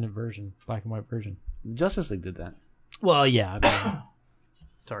alternate version, black and white version. Justice League did that. Well, yeah. I mean,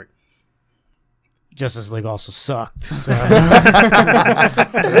 Sorry. Justice League also sucked.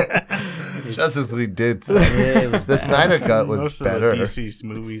 Justice League did suck. It was The Snyder Cut was Most better. of the DC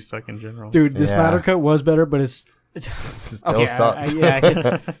movies suck in general. Dude, the Yeah. Snyder Cut was better, but it's Still okay. sucked. Yeah, I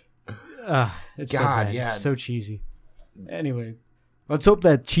can, it's so God, bad. yeah. It's so cheesy. Anyway, let's hope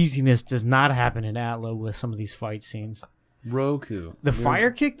that cheesiness does not happen in ATLA with some of these fight scenes. Roku. The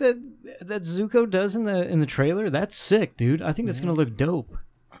fire kick that Zuko does in the trailer, that's sick, dude. I think that's gonna look dope.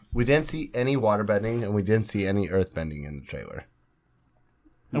 We didn't see any waterbending and we didn't see any earthbending in the trailer.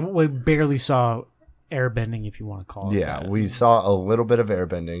 And we barely saw airbending, if you want to call it. Yeah, that. we saw a little bit of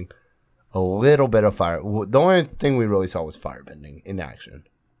airbending, a little bit of fire. The only thing we really saw was firebending in action.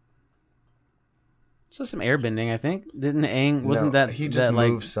 So some airbending, I think. Didn't Aang wasn't No, that he just that,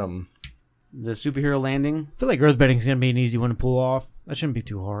 like moved some? the superhero landing? I feel like earthbending's gonna be an easy one to pull off. That shouldn't be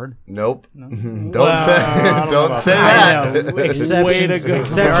too hard. Nope. Don't Well, say. I don't know Don't about say that. that. Exceptions, We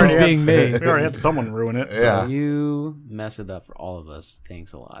exceptions already being had- made. We already had someone ruin it. So. Yeah. You mess it up for all of us.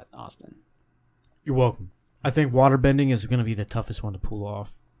 Thanks a lot, Austin. You're welcome. I think waterbending is gonna be the toughest one to pull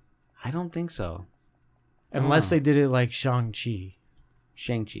off, I don't think so. unless they did it like Shang-Chi.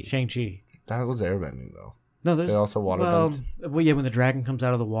 Shang-Chi. Shang-Chi. That was airbending though. No, there's They also waterbend. well, yeah, when the dragon comes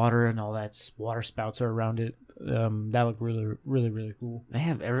out of the water and all that water spouts are around it, that looked really, really, really cool. They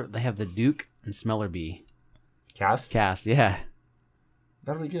have the Duke and Smellerbee Cast? cast. Yeah.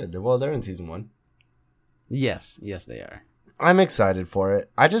 That'll be good. Well, they're in season 1. Yes, they are. I'm excited for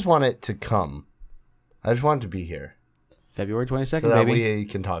it. I just want it to come. I just want it to be here February 22nd, so that baby. we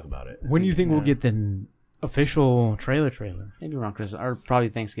can talk about it. When do you think we'll get the official trailer? Maybe around Christmas or probably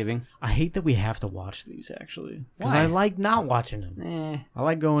Thanksgiving. I hate that we have to watch these actually because Why? I like not watching them. I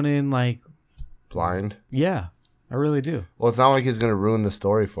like going in like, Blind. yeah, I really do. Well, it's not like it's going to ruin the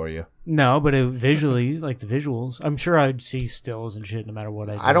story for you. No, but visually, like the visuals, I'm sure I'd see stills and shit no matter what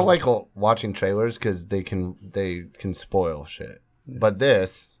I do. I don't like watching trailers because they can spoil shit. But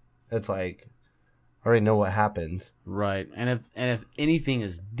this, it's like, I already know what happens. Right. And if anything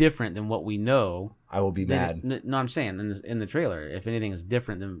is different than what we know, I will be mad. no, I'm saying in the trailer, if anything is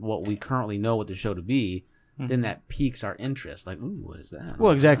different than what we currently know what the show to be, then that piques our interest. Like, ooh, what is that?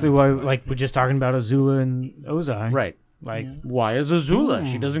 Well, exactly why, like we're just talking about Azula and Ozai. Right. Like, Why is Azula?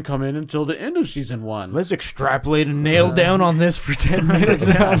 She doesn't come in until the end of season 1. let's extrapolate and nail down on this for 10 minutes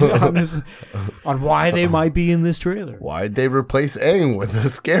on why they might be in this trailer. Why'd they replace Aang with a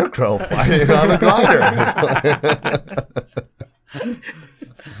scarecrow fighting on a glider?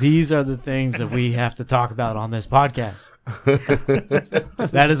 These are the things that we have to talk about on this podcast.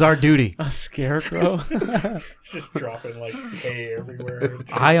 That is our duty. A scarecrow? Just dropping like hay everywhere.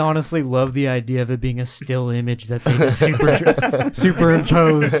 I honestly love the idea of it being a still image that they just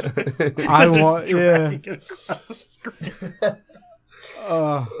superimpose. I want, yeah.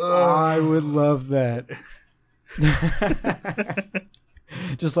 I would love that.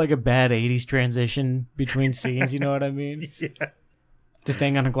 Just like a bad 80s transition between scenes, you know what I mean? Yeah. Just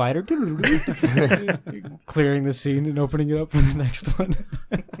staying on a glider, clearing the scene and opening it up for the next one.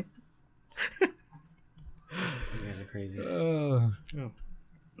 You guys are crazy.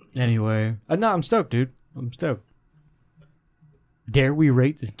 Anyway, no, I'm stoked, dude. I'm stoked. Dare we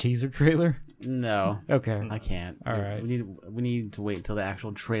rate the teaser trailer? No, Okay. I can't. All right. We need to wait until the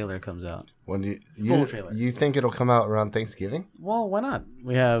actual trailer comes out. When do Full trailer. You think it'll come out around Thanksgiving? Well, why not?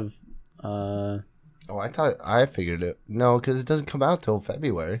 We have. Oh, I figured it. No, because it doesn't come out till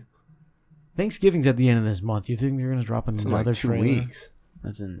February. Thanksgiving's at the end of this month. You think they're gonna drop It's in another like 2 trailer? weeks.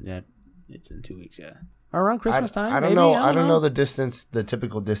 It's in 2 weeks. Yeah, around Christmas time. I don't maybe? know. I don't know the distance, the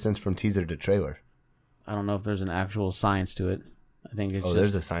typical distance from teaser to trailer. I don't know if there's an actual science to it. I think it's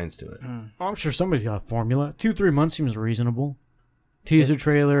There's just. a science to it. Oh, I'm sure somebody's got a formula. 2-3 months seems reasonable. Teaser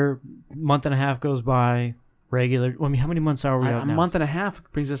trailer, month and a half goes by. Regular. I mean, how many months are we out A now? month and a half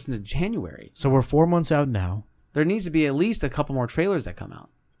brings us into January. So we're 4 months out now. There needs to be at least a couple more trailers that come out.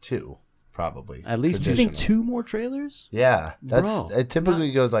 2, probably. At least Do you think Traditional. 2 more trailers? Yeah, Bro, it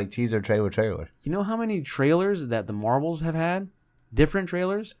typically goes like teaser, trailer. You know how many trailers that the Marvels have had? Different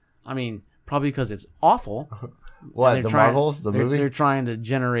trailers? I mean, probably because it's awful. What, They're the trying- Marvels, the they're- movie? They're trying to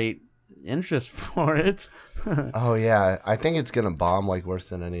generate interest for it. Oh yeah, I think it's gonna bomb like worse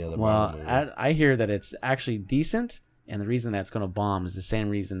than any other Well, Marvel movie. I hear that it's actually decent, and the reason that's going to bomb is the same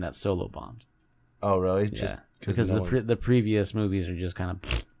reason that Solo bombed. Oh really? Yeah, 'cause because no the previous movies are just kind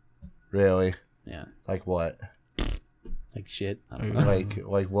of really? yeah, Like what? like shit. I don't know.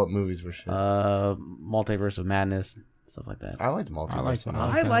 like what movies were shit? Multiverse of Madness, stuff like that. I liked Multiverse. liked of it.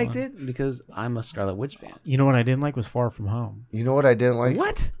 Madness. I that liked one. it because I'm a Scarlet Witch fan. You know what I didn't like was Far From Home. You know what I didn't like?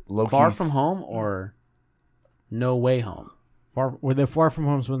 What? Loki's- Far From Home or No Way Home? Were they Far From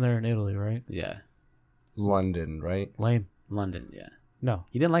Homes when they're in Italy, right? Yeah, London, right? Lame. London. Yeah, No.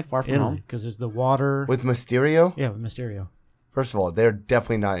 you didn't like Far From Italy, Home? because there's the water. With Mysterio? Yeah, with Mysterio. First of all, they're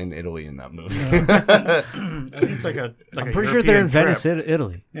definitely not in Italy in that movie. I think it's like a. I'm pretty sure they're in European Venice, trip.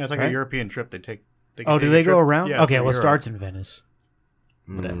 Italy. Yeah, it's like right? a European trip. They take. Oh, do take they a go trip. around? Yeah, Okay, through well, it Europe. starts in Venice.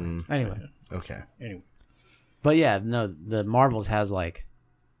 Mm, Anyway. okay. Anyway, But yeah, no, the Marvels has like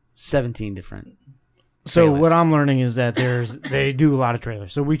 17 different. So Trailers. what I'm learning is that they do a lot of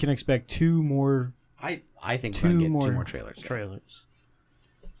trailers. So we can expect 2 more I think we're gonna get 2 more trailers. yeah. trailers.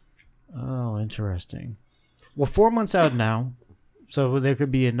 Oh, interesting. Well, 4 months out now, so there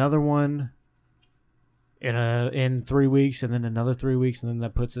could be another one in 3 weeks, and then another 3 weeks, and then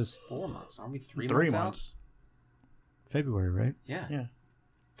that puts us 4 months. Aren't we 3 3 months? months. February, right? Yeah. Yeah.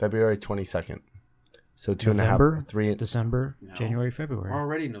 February 22nd. So 2.5, November, 3, December, No. January, We're February.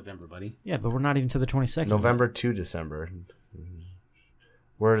 already in November, buddy. Yeah, but we're not even to the 22nd. November to December.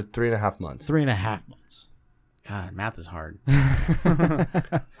 We're at 3.5 months. 3.5 months. God, math is hard.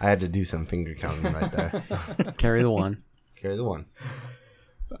 I had to do some finger counting right there. Carry the one. Carry the 1.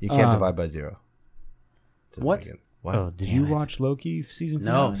 You can't divide by 0. Doesn't What? make it. What? Oh, did Damn you it. watch Loki season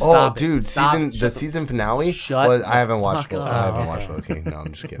No. finale? Stop it. Dude, Stop it. the Shut season finale. Shut was, the I haven't watched. fuck up. I haven't Oh, watched okay. Loki. No,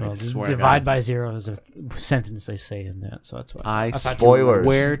 I'm just kidding. Well, swear to divide God. by 0 is a sentence they say in that, so that's why. I thought you Spoilers.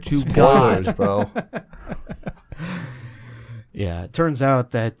 swear to Spoilers, God. bro. Yeah, it turns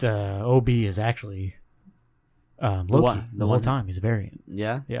out that OB is actually Loki What? the whole time. He's a variant.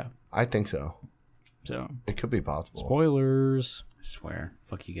 Yeah? Yeah. I think so. So It could be possible. spoilers. I swear.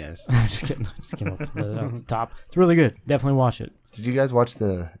 Fuck you guys. Just kidding. Just came up with that off the top. It's really good. Definitely watch it. Did you guys watch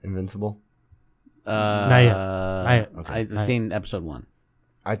the Invincible? Not yet. Not yet. Okay. I've Not seen episode 1.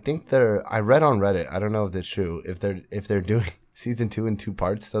 I think I read on Reddit. I don't know if that's true. If they're doing season 2 in 2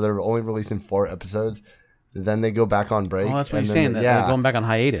 parts, so they're only releasing 4 episodes. Then they go back on break. Oh, that's what and you're then saying. That yeah, they're going back on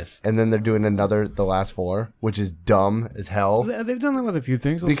hiatus. and then they're doing the last 4, which is dumb as hell. They've done that with a few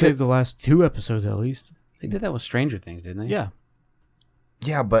things. They'll Because- save the last 2 episodes at least. They did that with Stranger Things, didn't they? Yeah.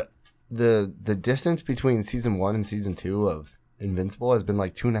 Yeah, but the distance between season 1 and season 2 of Invincible has been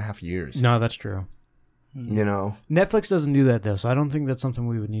like 2.5 years. No, that's true. You know, Netflix doesn't do that though, so I don't think that's something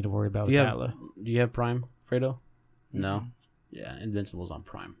we would need to worry about with Yeah. ATLA. Do you have Prime, Fredo? No. Yeah, Invincible's on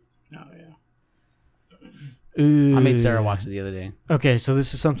Prime. Oh yeah. Ooh. I made Sarah watch it the other day. Okay, so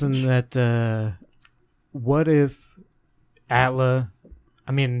this is something that what if ATLA,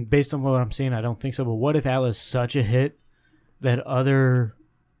 I mean, based on what I'm seeing, I don't think so, but what if ATLA is such a hit that other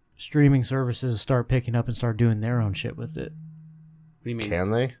streaming services start picking up and start doing their own shit with it. What do you mean?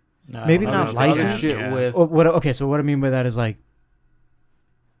 Can they? Maybe not Other licensed. shit yeah. with Okay, so what I mean by that is like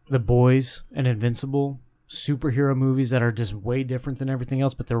The Boys and Invincible, superhero movies that are just way different than everything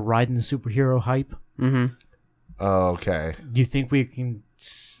else, but they're riding the superhero hype. Mm-hmm. Oh, okay. Do you think we can?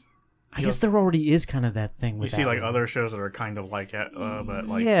 I guess there already is kind of that thing. You With see that like one. other shows that are kind of like it, but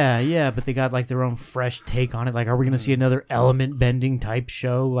like yeah, but they got like their own fresh take on it. Like, are we going to see another element bending type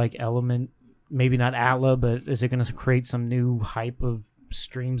show? Like Element, maybe not ATLA, but is it going to create some new hype of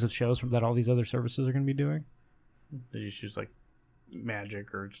streams of shows that all these other services are going to be doing? they just use like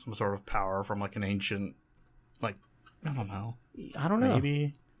magic or some sort of power from like an ancient, like I don't know, I don't know.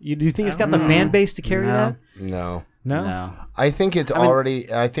 maybe. Do you think it's got the fan base to carry No. that? No. No. I think it's already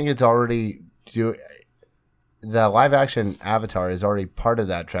the live action Avatar is already part of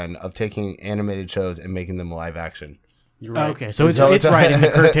that trend of taking animated shows and making them live action. You're right. Okay, so it's So it's it's- riding the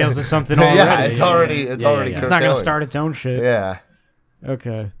curtails of something already. Yeah, it's already yeah. It's not going to curtailing. start its own shit. Yeah.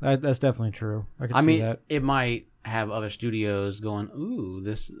 Okay, that's definitely true. I can I see mean, that. it might have other studios going, ooh,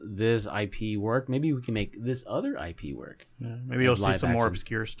 this IP work. Maybe we can make this other IP work. Yeah, maybe you'll As see live some more action.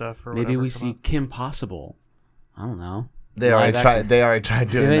 obscure stuff. Or Maybe whatever we come see up. Kim Possible. I don't know. They Live already tried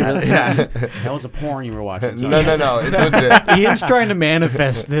doing Did they that. really? Yeah. That was a porn you were watching. so- No. It's legit. Ian's trying to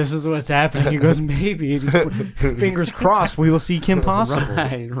manifest this is what's happening. He goes, maybe. Fingers crossed we will see Kim Possible.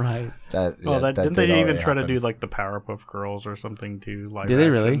 Right. Didn't they did even already try to happen. do like the Powerpuff Girls or something to live Did they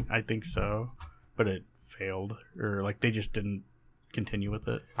action? really? I think so, but it failed, or like they just didn't continue with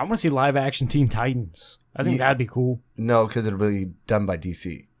it. I want to see live action Teen Titans. I think that'd be cool. No, because it'll be done by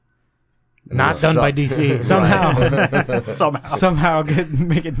DC. And Not it'll done by suck. DC. Somehow. Somehow, Somehow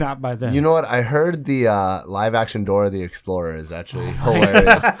make it not by them. You know what? I heard the live action Dora the Explorer is actually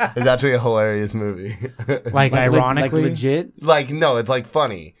hilarious. It's actually a hilarious movie. like ironically. Like legit. like, no, it's like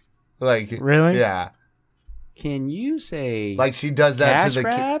funny. Like, Really? Yeah. Can you say Like she does that cash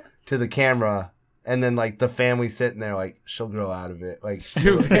grab? to the camera, and then like the family sitting there, like she'll grow out of it. Like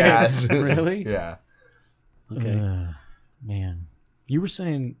Stupid. Yeah. Really? Yeah. Okay. Man. You were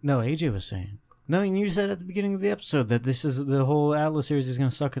saying, no, AJ was saying. No, you said at the beginning of the episode that this is the whole Atlas series is going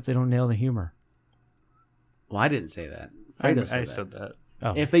to suck if they don't nail the humor. Well, I didn't say that. I Fredo said that.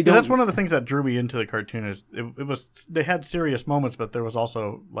 Oh. If they Yeah, don't, that's one of the things that drew me into the cartoon. Is it was they had serious moments, but there was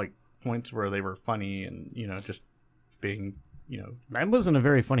also like points where they were funny and just being That wasn't a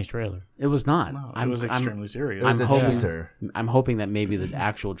very funny trailer. it was not. no, it was extremely serious. It was I'm a hoping- teaser. I'm hoping that maybe the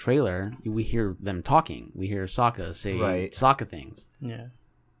actual trailer, we hear them talking. We hear Sokka say Right. Sokka things. Yeah.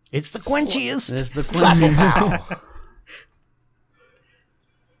 It's the quenchiest. There's the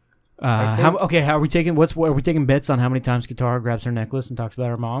How are we taking? Are we taking bets on how many times Katara grabs her necklace and talks about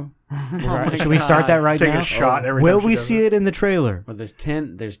her mom? Should we start that right Take now? a shot every Will time she we does see it in the trailer? Well, there's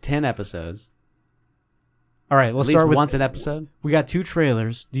 10 episodes. All right, let's At least start with. once an episode. We got 2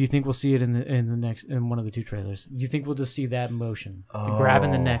 trailers. Do you think we'll see it in the next in one of the 2 trailers? Do you think we'll just see that motion, the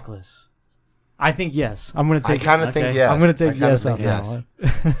grabbing the necklace? I think yes. I'm gonna take. I kind of think okay. yes. I'm gonna take I kinda yes think on yes.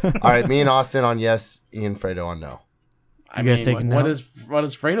 that one. All right, me and Austin on yes. Ian Fredo on no. I guys mean, taking what no? does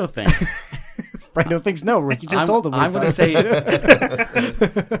Fredo think? Fredo thinks no. Ricky just told him. I'm gonna say.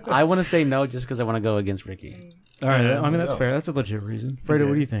 I want to say no just because I want to go against Ricky. All right. I mean that's fair. That's a legit reason. Fredo,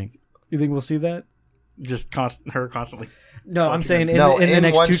 what do you think? You think we'll see that? Just her constantly. No, I'm saying in, No, in the in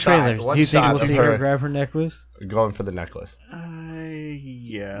next one 2 shot, trailers. one Do you think shot we'll of see her. her grab her necklace? Going for the necklace.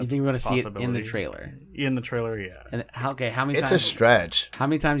 Yeah. You think we're gonna see it in the possibility. trailer? In the trailer, yeah. And how many It's a times? stretch. How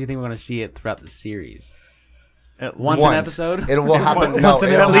many times do you think we're gonna see it throughout the series? At Once an episode? It will happen. Once No,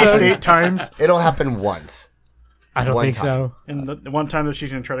 at it'll least happen- 8 times. It'll happen once. I don't One think time. so. And the one time that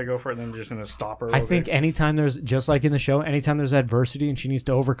she's gonna try to go for it, and then they're just gonna stop her. I okay. think anytime there's, just like in the show, anytime there's adversity and she needs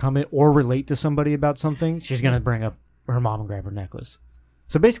to overcome it or relate to somebody about something, she's going to bring up her mom and grab her necklace.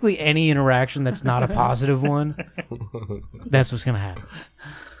 So basically any interaction that's not a positive one, that's what's going to happen.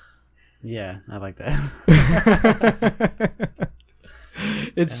 Yeah, I like that.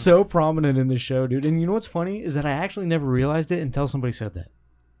 It's so prominent in the show, dude. And you know what's funny is that I actually never realized it until somebody said that.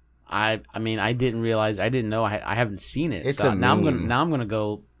 I mean, I didn't realize. I didn't know. I haven't seen it. It's so a now I'm meme. gonna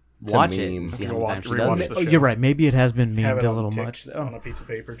go It's a watch it meme. and see how Go many watch- times she rewatch does it. the Oh, show. you're right. Maybe it has been Have memed it a on little ticks much. on a piece of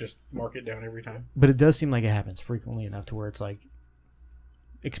paper. Just mark it down every time. But it does seem like it happens frequently enough to where it's like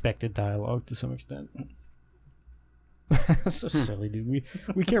expected dialogue to some extent. So silly, dude.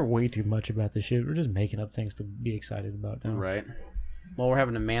 We care way too much about this shit. We're just making up things to be excited about now. Right. Well, we're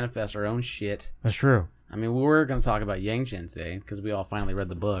having to manifest our own shit. That's true. I mean, we were going to talk about Yang Chen today because we all finally read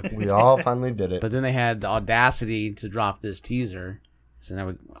the book. We all finally did it. But then they had the audacity to drop this teaser. So now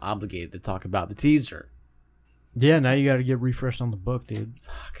we're obligated to talk about the teaser. Yeah, now you got to get refreshed on the book, dude.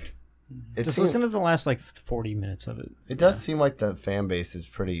 Fuck. Just listen to the last 40 minutes of it. It does seem like the fan base is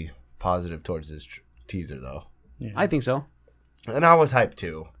pretty positive towards this teaser, though. Yeah. I think so. And I was hyped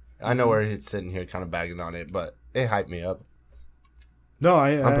too. I know we're sitting here kind of bagging on it, but it hyped me up. No,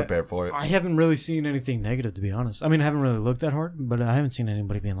 I'm prepared for it. I haven't really seen anything negative, to be honest. I mean, I haven't really looked that hard, but I haven't seen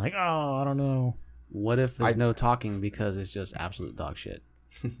anybody being like, "Oh, I don't know." What if there's no talking because it's just absolute dog shit?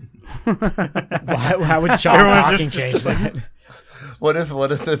 How would Sean talking change that? What if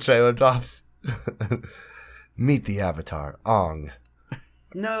the trailer drops? Meet the Avatar, Ong.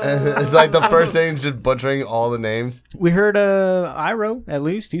 No. It's like the first thing, just butchering all the names. We heard Iroh, at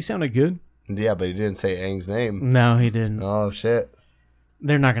least. He sounded good. Yeah, but he didn't say Aang's name. No, he didn't. Oh, shit.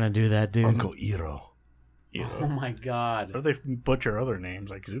 They're not going to do that, dude. Uncle Iroh. Oh my god. Or they butcher other names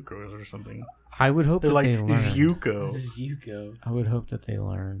like Zuko's or something. I would hope They're that like they learned. Zuko. This is Yuko. I would hope that they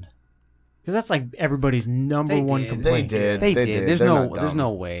learned. Because that's like everybody's number one complaint. They did. There's They're not there's dumb.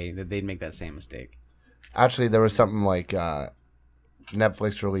 no way that they'd make that same mistake. Actually, there was something like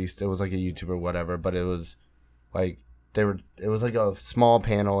Netflix released. It was like a YouTuber or whatever, but it was like it was like a small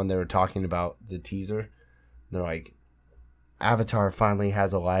panel, and they were talking about the teaser. They're like, Avatar finally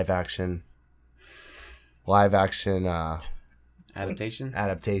has a live action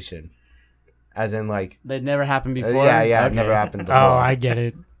Adaptation. as in like That never happened before. yeah, it Okay. never happened before. Oh, I get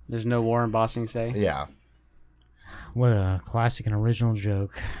it. There's no war in Bossing say. Yeah. What a classic and original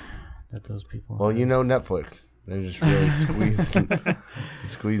joke that those people Well, have. you know Netflix. They're just really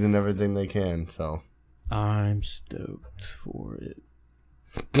squeezing everything they can. So I'm stoked for it.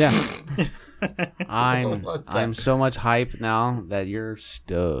 Yeah. What's that? I'm so much hype now that you're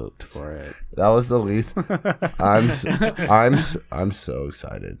stoked for it. that was the least. I'm so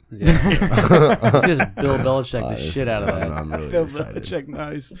excited. Yeah. Just Bill Belichick the shit out of that. I'm really excited. Check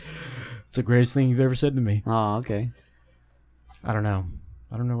nice. It's the greatest thing you've ever said to me. Oh, okay. I don't know.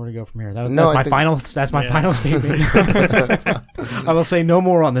 I don't know where to go from here. That's No, I my think- final. That's my final statement. I will say no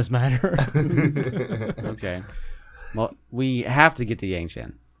more on this matter. Okay. Well, we have to get to Yang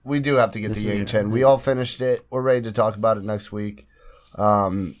Chen. We do have to get to Yang Chen. We all finished it. We're ready to talk about it next week.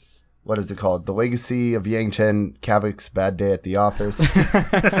 What is it called? The Legacy of Yang Chen, Kavak's Bad Day at the Office.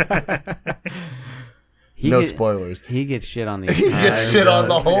 Spoilers. He gets shit on the He gets shit on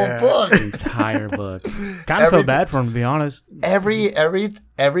the whole book. entire book. Kind of feel bad for him, to be honest. Every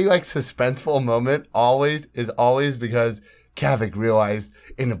like suspenseful moment is always because Kavak realized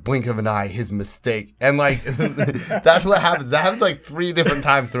in a blink of an eye his mistake, and like that's what happens. That happens like 3 different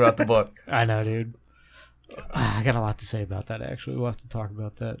times throughout the book. I know, dude. I got a lot to say about that, actually. We'll have to talk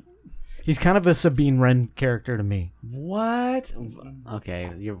about that. He's kind of a Sabine Wren character to me. What? Okay,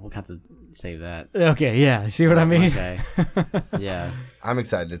 we'll have to save that. Okay, yeah. See what I mean? Okay. Yeah. I'm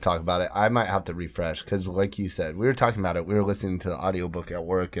excited to talk about it. I might have to refresh because, like you said, we were talking about it. We were listening to the audiobook at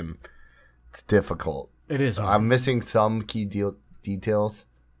work, and it's difficult. It is. I'm missing some key details,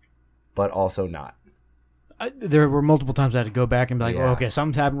 but also not. There were multiple times I had to go back and be like, Yeah. oh, okay,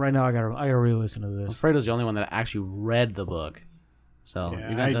 something's happening right now. I gotta re-listen to this. Fredo's the only one that actually read the book. So Yeah, you're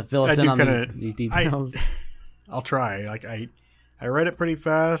going to have I- to fill us I in do on kinda- these details. I'll try. Like I read it pretty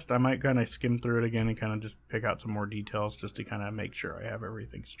fast. I might kind of skim through it again and kind of just pick out some more details just to kind of make sure I have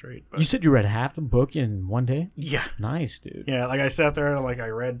everything straight. But You said you read half the book in one day? yeah, Nice, dude. yeah. Like I sat there and like I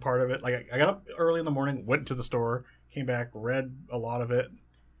read part of it. Like I got up early in the morning, went to the store, came back, read a lot of it,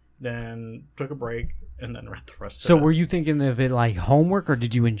 then took a break, and then read the rest. So of it. were you thinking of it like homework, or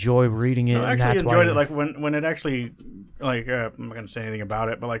did you enjoy reading it? No, I and actually that's why enjoyed you- it. Like when it actually, like I'm not gonna say anything about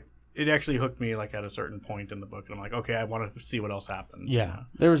it, but like it actually hooked me like at a certain point in the book, and I'm like, okay, I want to see what else happens. Yeah. You know?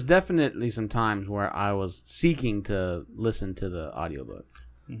 There was definitely some times where I was seeking to listen to the audiobook.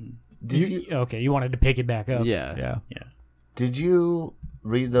 You wanted to pick it back up. Yeah. Yeah. Did you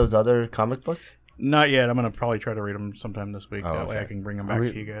read those other comic books? Not yet. I'm gonna probably try to read them sometime this week. Oh, That way I okay. can bring them Are back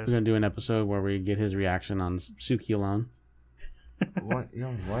we, to you guys. We're going to do an episode where we get his reaction on Suki alone. Why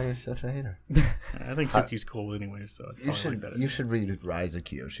are you such a hater? I think Suki's cool anyway, so I'd probably like that. You should read Rise of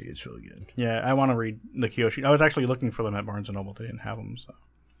Kyoshi. It's really good. Yeah, I want to read the Kyoshi. I was actually looking for them at Barnes and Noble. They didn't have them, so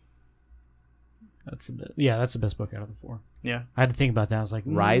That's the best book out of the 4. yeah. I had to think about that. I was like,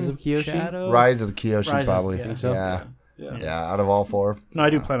 Rise of Kyoshi? Shadow? Rise of the Kyoshi, Rise is- probably. yeah. Think so? Yeah. Yeah. Out of all 4. No,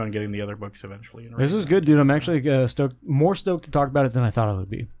 I do plan on getting the other books eventually. And This reading is them. good, dude. I'm actually more stoked to talk about it than I thought I would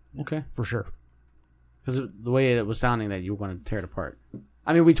be, Okay. for sure. Because the way it was sounding that you were going to tear it apart.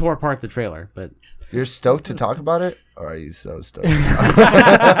 I mean, we tore apart the trailer, but You're stoked to talk about it? Or are you so stoked?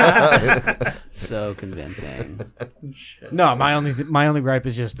 so convincing. No, my only gripe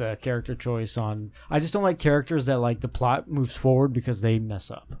is just a character choice on. I just don't like characters that like the plot moves forward because they mess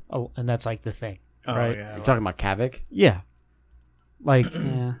up, and that's like the thing. Oh, right? yeah. You're talking about Kavik? Yeah. Like,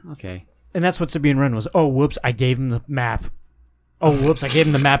 Yeah, okay. and that's what Sabine Wren was. Oh, whoops! I gave him the map. Oh, whoops! I gave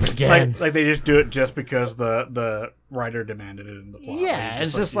him the map again. Like they just do it just because the writer demanded it in the plot. yeah, Like,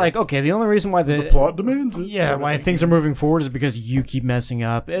 it's just like, okay, the only reason why the plot demands it. yeah, sort of why thing. things are moving forward is because you keep messing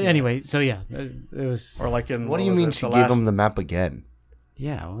up. Anyway, so yeah, it was. Or like in What do you was mean it, she the gave last- him the map again?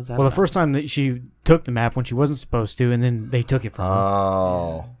 Yeah, what was that Well, the about? first time that she took the map when she wasn't supposed to, and then they took it from her.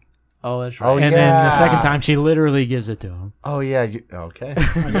 Oh. Oh, that's Oh, right. And then the second yeah. time, she literally gives it to him. Oh, yeah. Okay.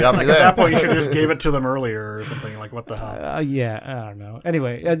 You got me Like there. at that point, you should have just gave it to them earlier or something. Like what the hell? Yeah, I don't know.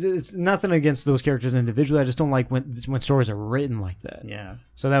 Anyway, it's nothing against those characters individually. I just don't like when stories are written like that. Yeah,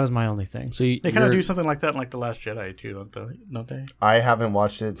 So that was my only thing. So they kind of you're- do something like that in like the Last Jedi too, don't they? I haven't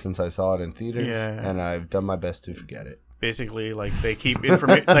watched it since I saw it in theaters, Yeah. and I've done my best to forget it. Basically, like they keep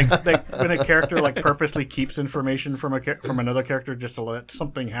information, like when a character like purposely keeps information from from another character just to let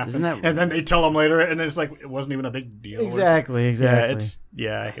something happen, Isn't that- and then they tell them later, and it's like it wasn't even a big deal. Exactly.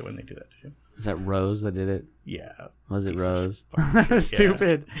 Yeah, I hate when they do that too. Is that Rose that did it? Yeah, Was it Piece of Rose? fucking shit,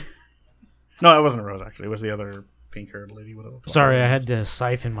 Stupid. yeah. No, it wasn't Rose. Actually, it was the other pink-haired lady. Whatever. Sorry, I had to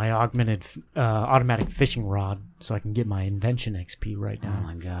siphon my augmented automatic fishing rod so I can get my invention XP right Oh now.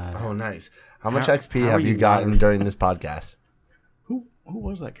 my god. Oh, nice. How much How- XP how have are you you gotten not- Oh, during this podcast? Who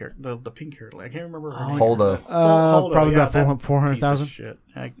was that character? The pink-haired lady. I can't remember her name. Holdo. Holdo, Probably yeah, about that 400,000. piece of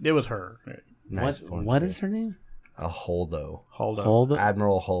shit. It was her. Nice. What is her name? A Holdo. Holdo. Holdo?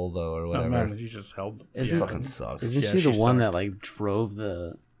 Admiral Holdo or Oh whatever. man, you just held. Is She it- fucking sucks. Did you Yeah, see the she one sucked. that like drove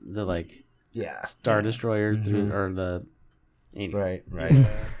the like Yeah. Star Destroyer through Mhm. or the Right, right, Yeah,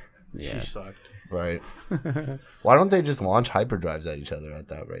 Yeah. she sucked. right. Why don't they just launch hyperdrives at each other at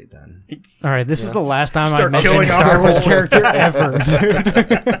that rate then? All right, this is the last time I Start mentioned killing a Star off Wars the whole- character ever,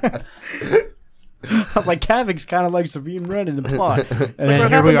 dude. I was like, Kavik's kind of like Sabine Wren in the plot. And then what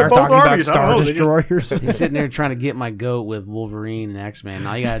here we happened to are both talking about armies? I don't Star know, they just- Destroyers. He's sitting there trying to get my goat with Wolverine and X-Men.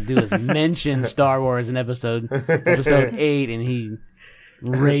 All you gotta do is mention Star Wars in episode 8, and he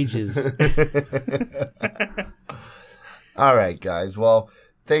rages. All right, guys. Well,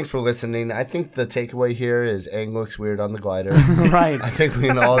 thanks for listening. I think the takeaway here is Aang looks weird on the glider. Right. I think we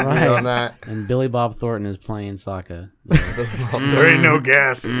can all agree Right. on that. And Billy Bob Thornton is playing Sokka. There ain't no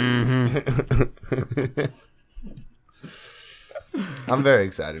gas. I'm very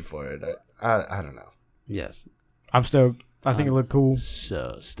excited for it. I don't know. Yes. I'm stoked. I think it looked cool.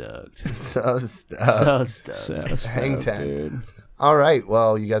 So stoked. So stuff. So stoked. So Hang stoked, ten. dude. All right.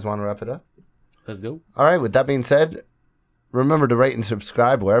 Well, you guys want to wrap it up? Let's go. All right. With that being said, remember to rate and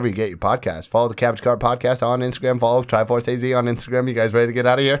subscribe wherever you get your podcast. Follow the Cabbage Cart Podcast on Instagram. Follow Triforce AZ on Instagram. You guys ready to get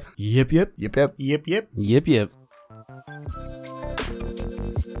out of here? Yep, yep. Yip, yip. Yep, yep. Yip yip.